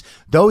antibodies.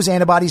 Those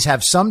antibodies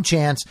have some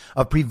chance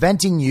of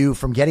preventing you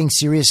from getting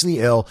seriously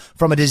ill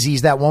from a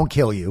disease that won't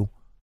kill you.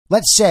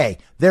 Let's say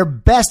their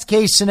best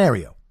case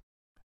scenario.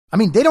 I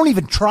mean, they don't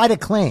even try to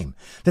claim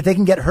that they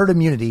can get herd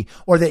immunity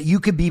or that you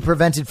could be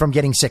prevented from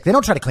getting sick. They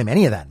don't try to claim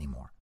any of that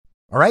anymore.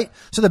 All right.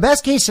 So the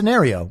best case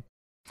scenario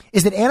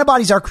is that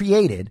antibodies are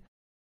created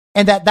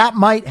and that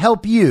might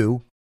help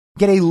you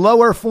get a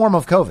lower form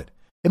of COVID.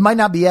 It might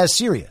not be as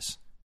serious.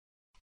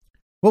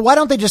 Well, why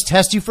don't they just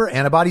test you for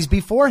antibodies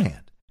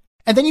beforehand?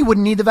 And then you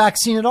wouldn't need the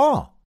vaccine at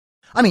all.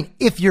 I mean,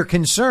 if your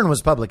concern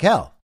was public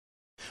health.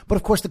 But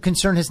of course, the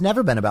concern has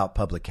never been about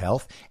public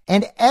health.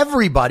 And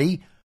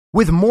everybody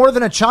with more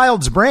than a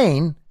child's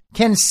brain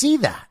can see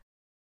that.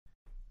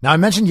 Now, I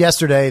mentioned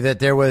yesterday that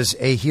there was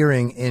a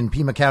hearing in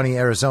Pima County,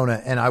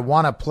 Arizona, and I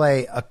want to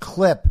play a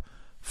clip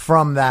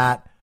from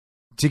that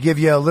to give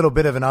you a little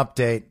bit of an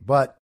update.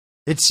 But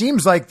it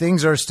seems like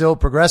things are still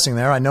progressing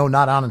there. I know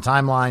not on a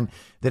timeline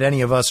that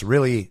any of us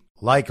really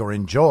like or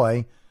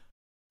enjoy.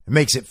 It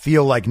makes it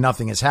feel like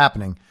nothing is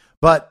happening.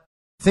 But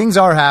things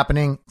are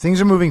happening. Things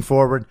are moving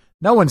forward.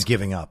 No one's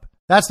giving up.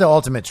 That's the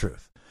ultimate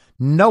truth.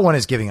 No one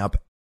is giving up.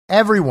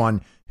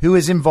 Everyone who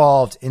is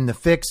involved in the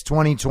Fix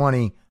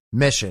 2020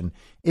 mission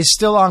is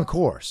still on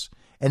course.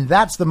 And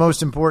that's the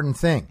most important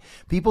thing.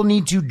 People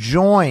need to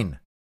join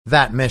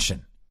that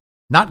mission,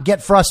 not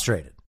get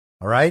frustrated.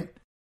 All right.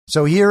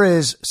 So here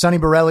is Sonny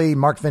Borelli,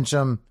 Mark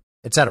Fincham,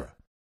 etc.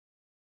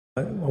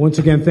 Once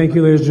again, thank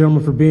you, ladies and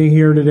gentlemen, for being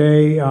here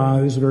today.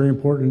 This is a very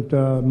important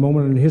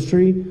moment in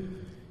history.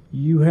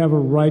 You have a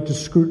right to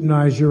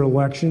scrutinize your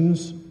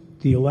elections.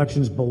 The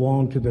elections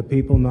belong to the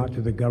people, not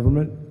to the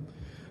government.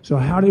 So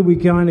how did we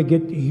kind of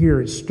get here?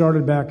 It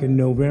started back in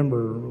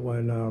November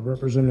when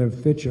Representative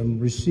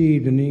Fincham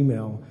received an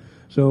email.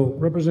 So,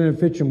 Representative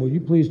Fincham, will you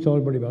please tell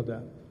everybody about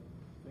that?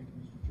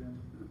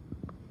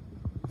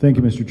 Thank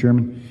you, Mr.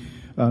 Chairman.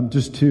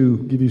 Just to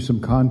give you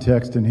some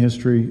context and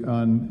history,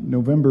 on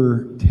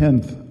November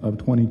 10th of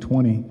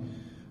 2020,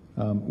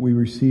 we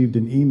received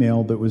an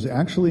email that was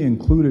actually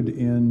included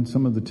in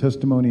some of the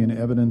testimony and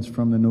evidence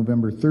from the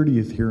November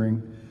 30th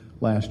hearing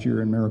last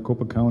year in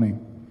Maricopa County.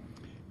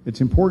 It's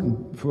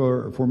important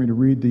for me to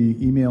read the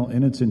email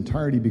in its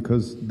entirety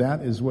because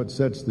that is what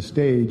sets the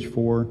stage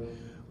for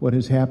what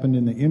has happened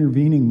in the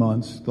intervening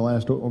months,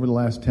 over the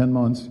last 10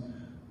 months,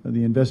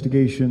 the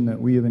investigation that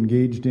we have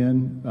engaged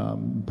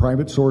in,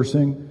 private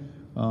sourcing,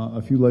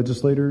 a few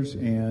legislators,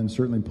 and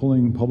certainly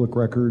pulling public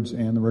records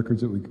and the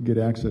records that we could get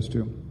access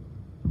to.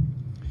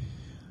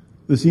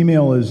 This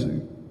email is,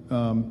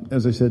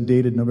 as I said,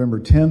 dated November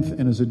 10th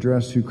and is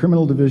addressed to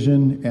Criminal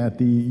Division at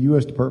the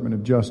U.S. Department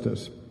of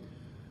Justice.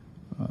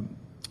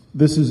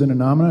 This is an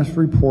anonymous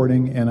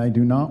reporting, and I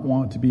do not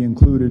want to be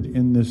included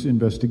in this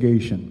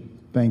investigation.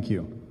 Thank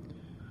you.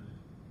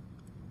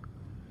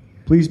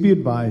 Please be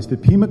advised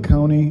that Pima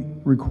County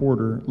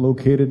Recorder,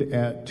 located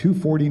at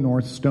 240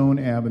 North Stone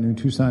Avenue,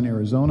 Tucson,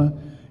 Arizona,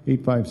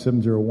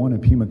 85701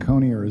 in Pima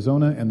County,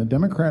 Arizona, and the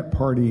Democrat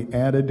Party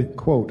added,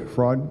 quote,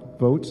 fraud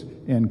votes,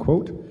 end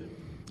quote.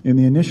 In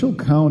the initial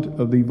count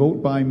of the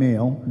vote by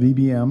mail,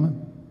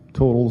 VBM,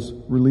 totals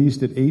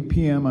released at 8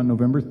 p.m. on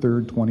November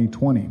 3rd,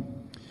 2020.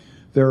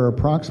 There are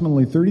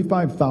approximately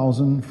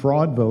 35,000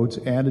 fraud votes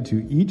added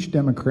to each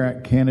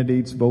Democrat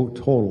candidate's vote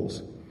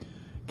totals.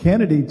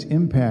 Candidates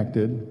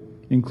impacted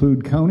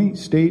include county,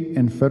 state,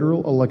 and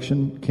federal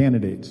election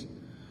candidates.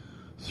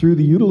 Through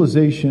the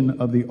utilization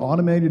of the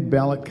automated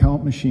ballot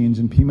count machines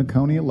in Pima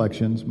County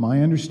elections,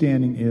 my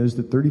understanding is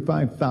that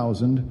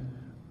 35,000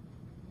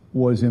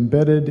 was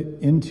embedded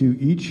into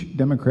each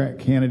Democrat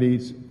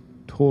candidate's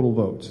total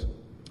votes.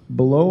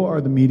 Below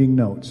are the meeting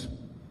notes.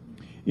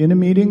 In a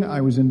meeting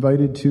I was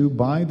invited to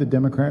by the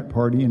Democrat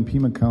Party in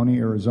Pima County,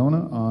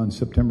 Arizona on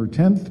September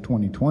 10th,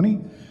 2020.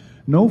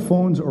 No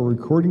phones or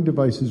recording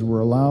devices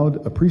were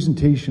allowed. A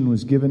presentation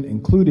was given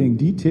including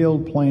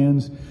detailed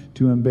plans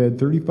to embed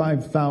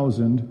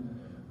 35,000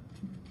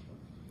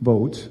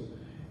 votes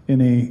in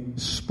a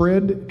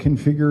spread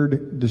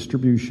configured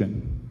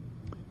distribution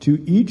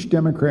to each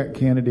Democrat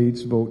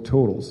candidate's vote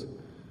totals.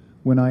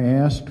 When I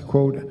asked,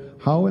 quote,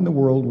 how in the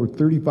world would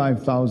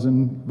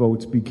 35,000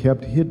 votes be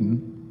kept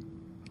hidden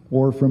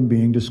or from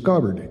being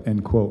discovered,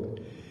 end quote.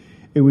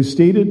 It was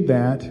stated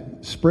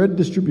that spread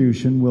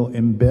distribution will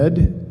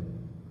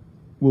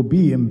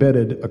be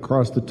embedded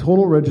across the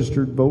total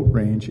registered vote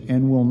range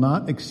and will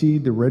not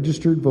exceed the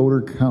registered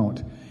voter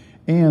count,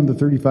 and the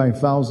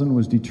 35,000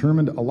 was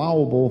determined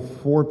allowable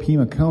for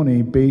Pima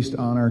County based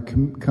on our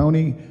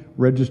county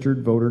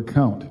registered voter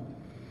count.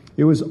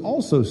 It was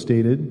also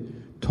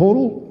stated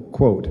total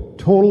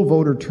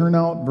voter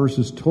turnout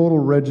versus total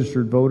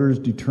registered voters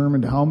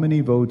determined how many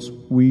votes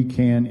we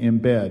can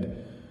embed.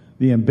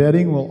 The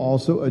embedding will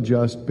also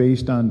adjust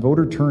based on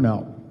voter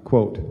turnout,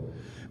 quote,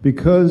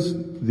 because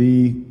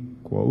the,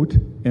 quote,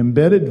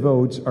 embedded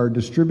votes are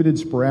distributed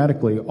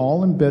sporadically,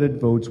 all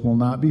embedded votes will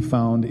not be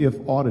found if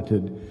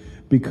audited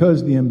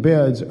because the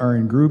embeds are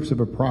in groups of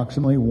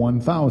approximately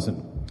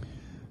 1,000.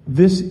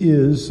 This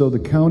is so the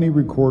county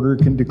recorder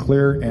can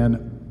declare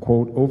an,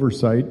 quote,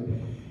 oversight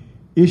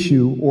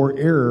issue or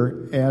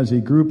error as a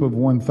group of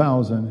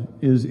 1,000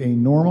 is a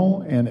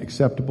normal and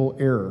acceptable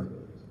error.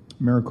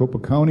 Maricopa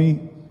County's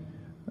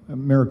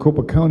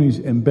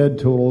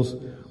embed totals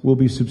will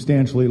be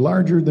substantially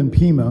larger than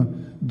Pima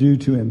due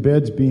to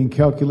embeds being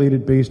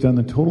calculated based on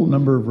the total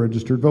number of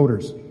registered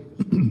voters.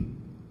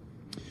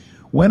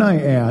 When I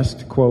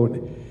asked,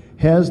 quote,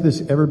 has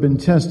this ever been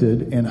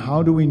tested and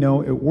how do we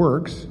know it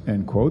works,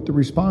 end quote, the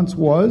response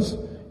was,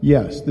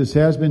 yes, this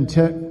has been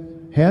tested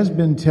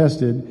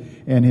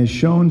and has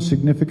shown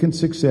significant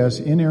success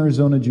in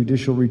Arizona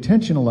judicial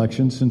retention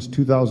elections since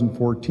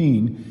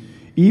 2014,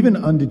 even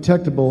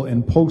undetectable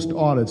in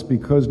post-audits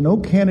because no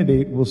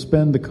candidate will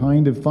spend the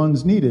kind of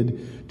funds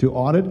needed to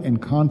audit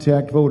and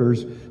contact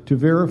voters to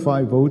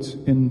verify votes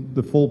in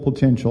the full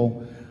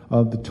potential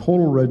of the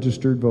total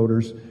registered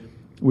voters,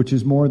 which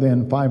is more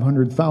than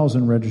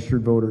 500,000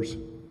 registered voters.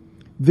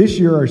 This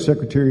year, our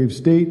Secretary of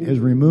State has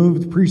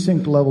removed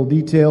precinct-level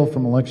detail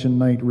from election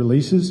night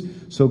releases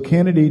so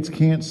candidates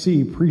can't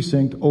see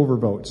precinct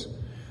overvotes.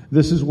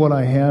 This is what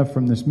I have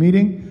from this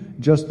meeting.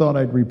 Just thought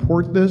I'd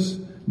report this.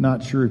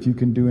 Not sure if you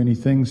can do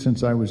anything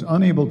since I was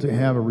unable to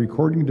have a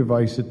recording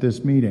device at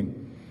this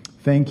meeting.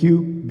 Thank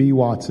you, B.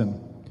 Watson.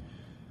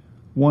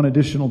 One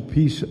additional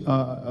piece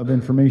of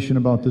information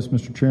about this,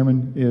 Mr.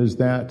 Chairman, is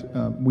that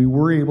we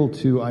were able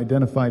to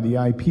identify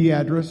the IP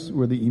address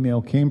where the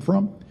email came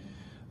from.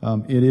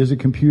 It is a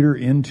computer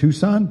in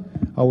Tucson.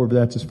 However,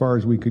 that's as far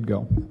as we could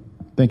go.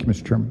 Thank you,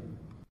 Mr. Chairman.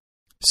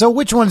 So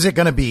which one's it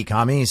going to be,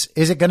 commies?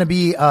 Is it going to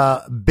be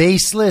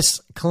baseless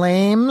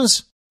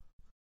claims?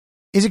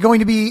 Is it going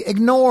to be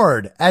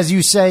ignored as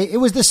you say it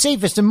was the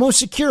safest and most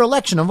secure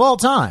election of all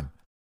time?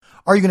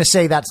 Are you going to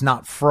say that's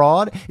not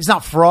fraud? It's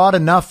not fraud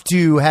enough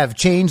to have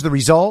changed the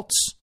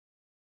results?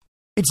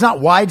 It's not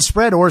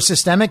widespread or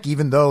systemic,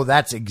 even though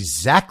that's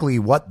exactly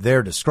what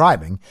they're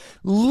describing.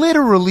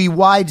 Literally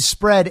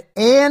widespread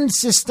and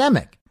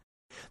systemic.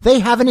 They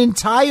have an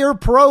entire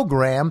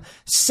program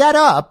set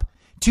up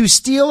to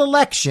steal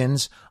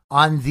elections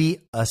on the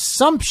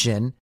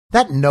assumption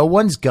that no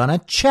one's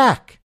gonna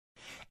check.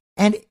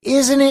 And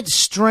isn't it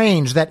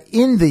strange that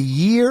in the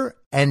year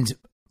and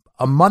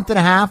a month and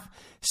a half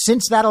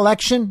since that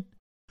election,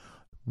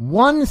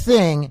 one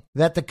thing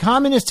that the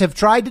communists have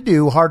tried to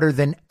do harder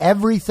than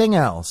everything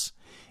else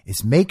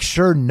is make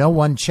sure no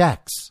one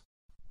checks.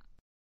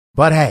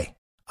 But hey,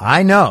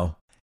 I know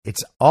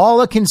it's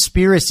all a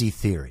conspiracy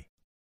theory.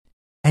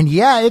 And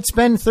yeah, it's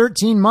been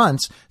 13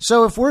 months.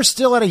 So if we're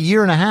still at a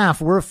year and a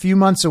half, we're a few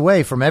months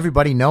away from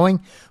everybody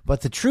knowing.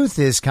 But the truth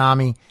is,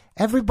 commie,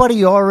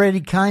 everybody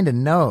already kind of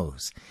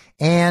knows.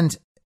 And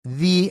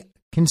the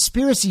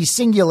conspiracy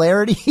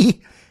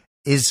singularity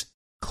is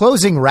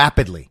closing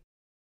rapidly.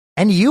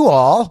 And you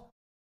all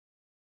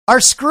are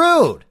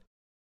screwed.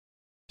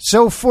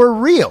 So for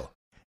real,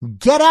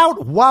 get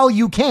out while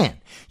you can.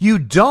 You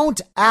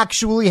don't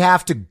actually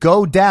have to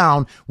go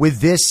down with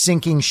this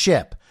sinking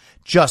ship.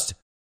 Just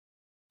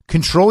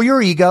control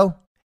your ego,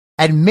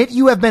 admit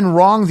you have been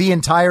wrong the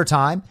entire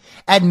time,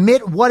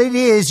 admit what it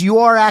is you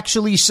are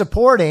actually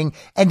supporting,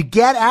 and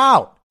get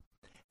out.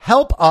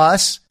 Help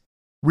us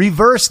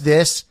reverse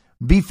this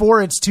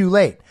before it's too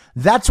late.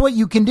 That's what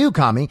you can do,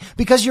 Kami,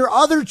 because your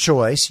other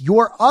choice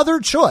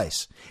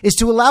is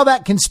to allow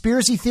that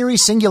conspiracy theory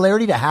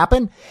singularity to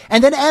happen.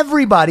 And then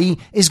everybody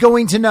is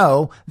going to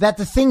know that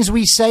the things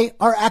we say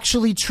are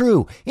actually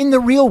true in the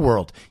real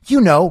world,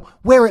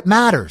 where it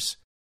matters.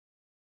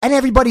 And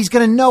everybody's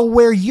going to know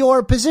where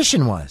your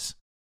position was.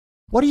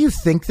 What do you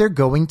think they're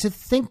going to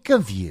think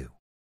of you?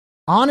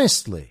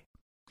 Honestly.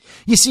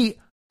 You see,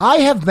 I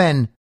have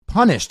been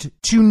punished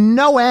to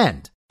no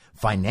end,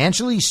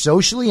 financially,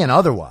 socially, and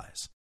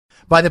otherwise,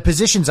 by the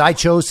positions I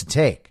chose to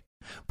take.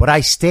 But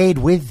I stayed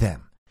with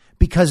them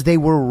because they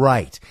were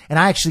right. And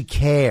I actually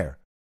care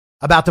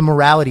about the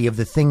morality of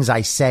the things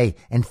I say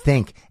and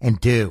think and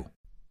do.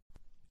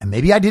 And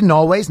maybe I didn't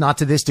always, not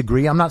to this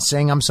degree. I'm not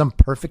saying I'm some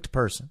perfect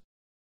person.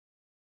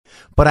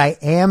 But I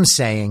am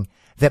saying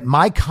that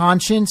my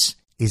conscience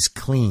is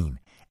clean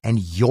and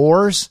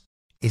yours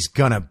is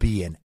going to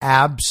be an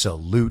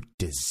absolute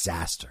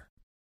disaster.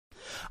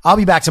 I'll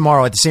be back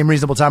tomorrow at the same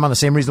reasonable time on the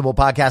same reasonable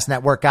podcast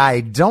network.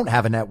 I don't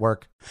have a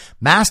network.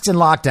 Masks and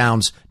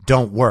lockdowns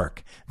don't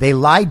work. They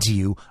lied to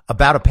you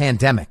about a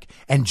pandemic,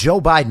 and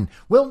Joe Biden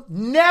will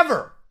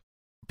never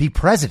be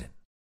president.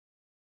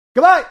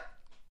 Goodbye.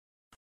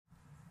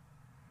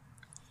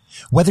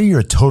 Whether you're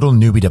a total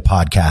newbie to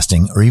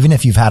podcasting or even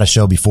if you've had a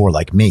show before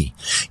like me,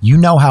 you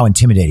know how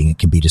intimidating it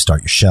can be to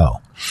start your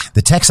show.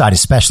 The tech side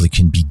especially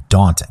can be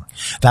daunting.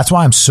 That's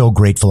why I'm so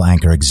grateful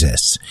Anchor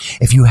exists.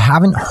 If you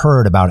haven't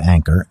heard about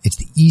Anchor, it's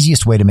the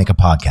easiest way to make a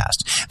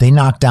podcast. They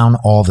knock down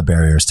all the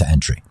barriers to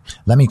entry.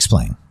 Let me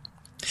explain.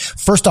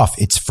 First off,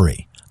 it's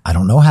free. I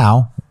don't know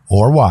how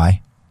or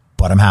why,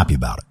 but I'm happy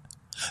about it.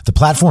 The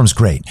platform's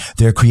great.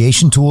 There are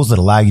creation tools that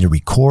allow you to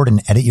record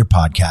and edit your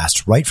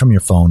podcast right from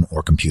your phone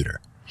or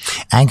computer.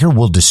 Anchor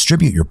will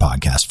distribute your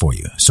podcast for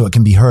you so it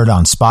can be heard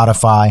on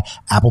Spotify,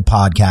 Apple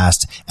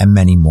Podcasts, and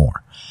many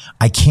more.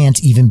 I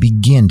can't even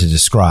begin to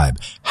describe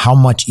how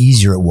much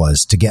easier it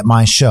was to get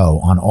my show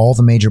on all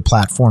the major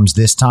platforms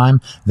this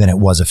time than it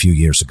was a few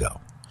years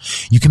ago.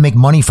 You can make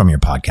money from your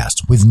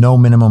podcast with no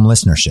minimum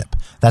listenership.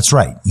 That's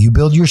right. You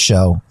build your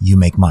show, you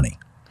make money.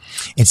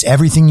 It's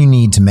everything you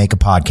need to make a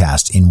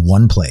podcast in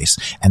one place,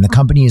 and the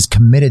company is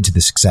committed to the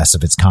success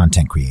of its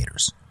content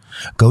creators.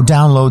 Go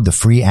download the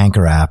free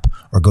Anchor app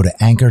or go to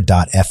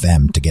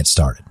anchor.fm to get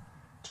started.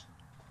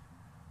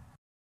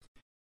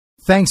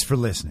 Thanks for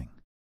listening.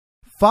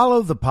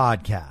 Follow the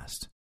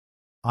podcast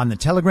on the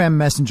Telegram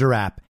Messenger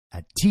app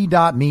at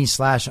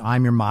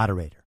t.me/I'm your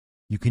moderator.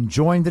 You can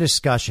join the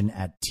discussion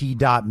at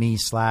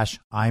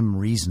t.me/I'm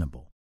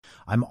reasonable.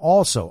 I'm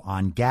also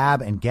on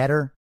Gab and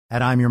Getter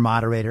at I'm your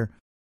moderator.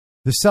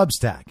 The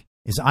Substack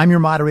is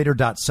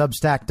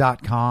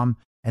imyourmoderator.substack.com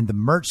and the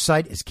merch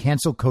site is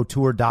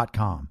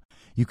cancelcouture.com.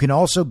 You can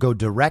also go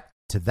direct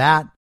to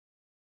that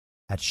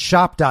at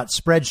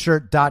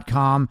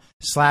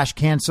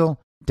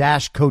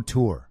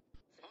shop.spreadshirt.com/cancel-couture.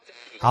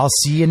 I'll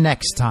see you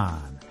next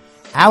time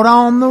out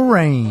on the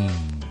range.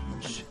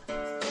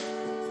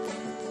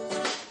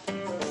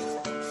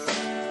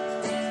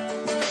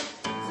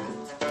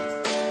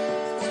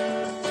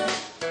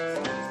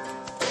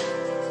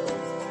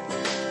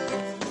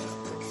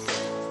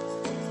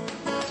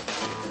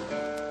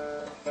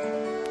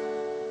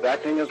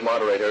 Acting as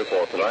moderator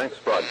for tonight's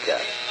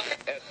broadcast.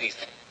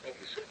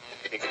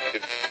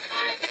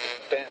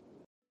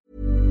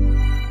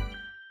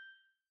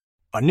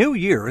 A new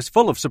year is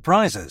full of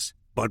surprises,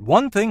 but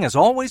one thing is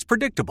always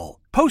predictable.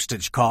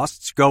 Postage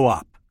costs go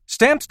up.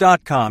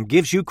 Stamps.com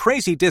gives you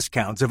crazy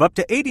discounts of up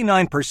to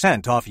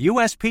 89% off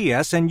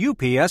USPS and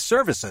UPS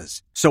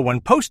services. So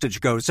when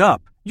postage goes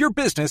up, your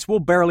business will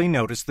barely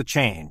notice the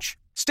change.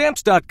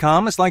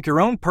 Stamps.com is like your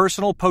own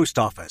personal post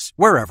office,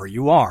 wherever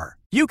you are.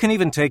 You can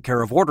even take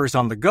care of orders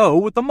on the go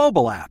with the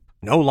mobile app.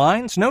 No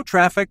lines, no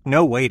traffic,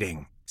 no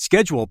waiting.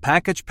 Schedule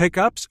package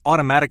pickups,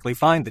 automatically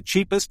find the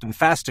cheapest and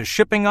fastest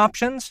shipping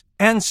options,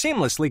 and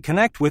seamlessly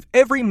connect with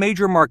every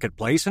major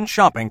marketplace and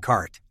shopping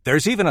cart.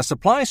 There's even a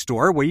supply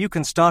store where you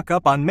can stock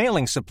up on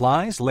mailing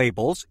supplies,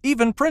 labels,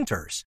 even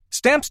printers.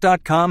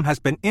 Stamps.com has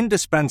been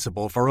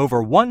indispensable for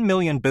over 1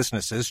 million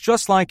businesses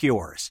just like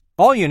yours.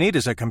 All you need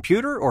is a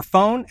computer or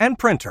phone and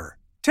printer.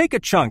 Take a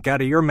chunk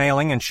out of your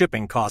mailing and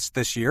shipping costs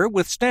this year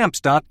with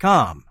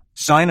Stamps.com.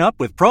 Sign up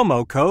with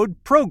promo code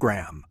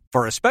PROGRAM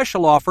for a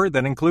special offer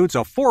that includes a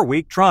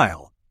 4-week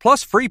trial,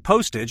 plus free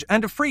postage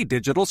and a free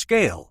digital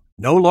scale.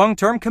 No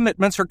long-term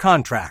commitments or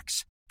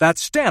contracts.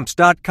 That's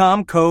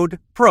Stamps.com code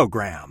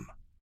PROGRAM.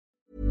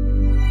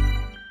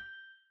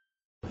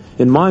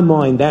 In my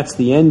mind, that's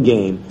the end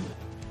game.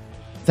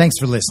 Thanks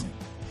for listening.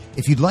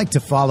 If you'd like to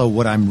follow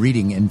what I'm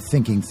reading and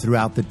thinking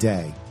throughout the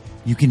day,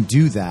 you can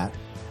do that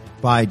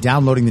by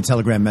downloading the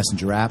Telegram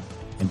Messenger app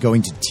and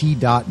going to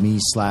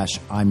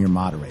t.me/I'm your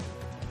moderator.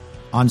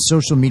 On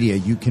social media,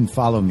 you can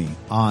follow me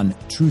on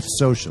Truth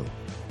Social,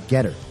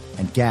 Getter,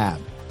 and Gab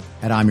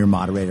at I'm your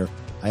moderator.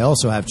 I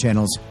also have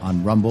channels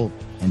on Rumble,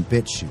 and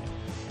BitChute.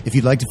 If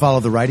you'd like to follow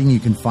the writing, you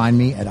can find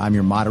me at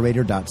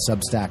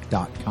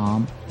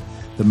imyourmoderator.substack.com.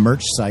 The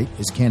merch site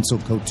is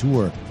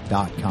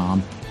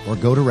cancelcouture.com, or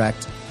go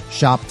direct,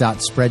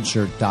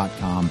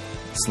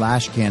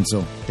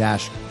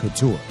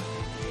 shop.spreadshirt.com/cancel-couture.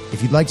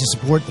 If you'd like to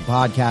support the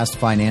podcast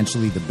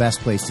financially, the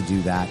best place to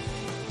do that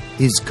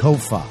is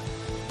Ko-Fi.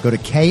 Go to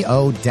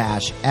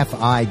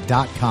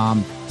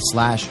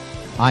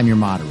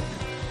ko-fi.com/imyourmoderator.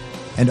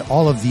 And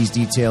all of these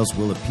details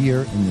will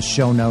appear in the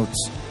show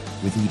notes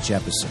with each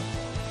episode.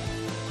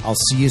 I'll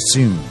see you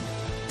soon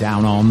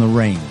down on the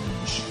range.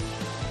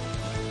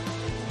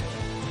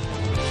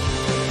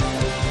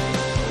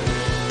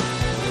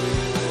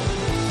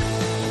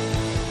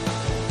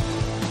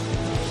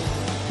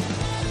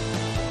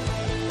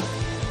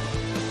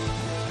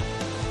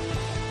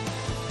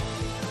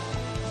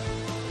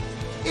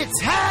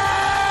 It's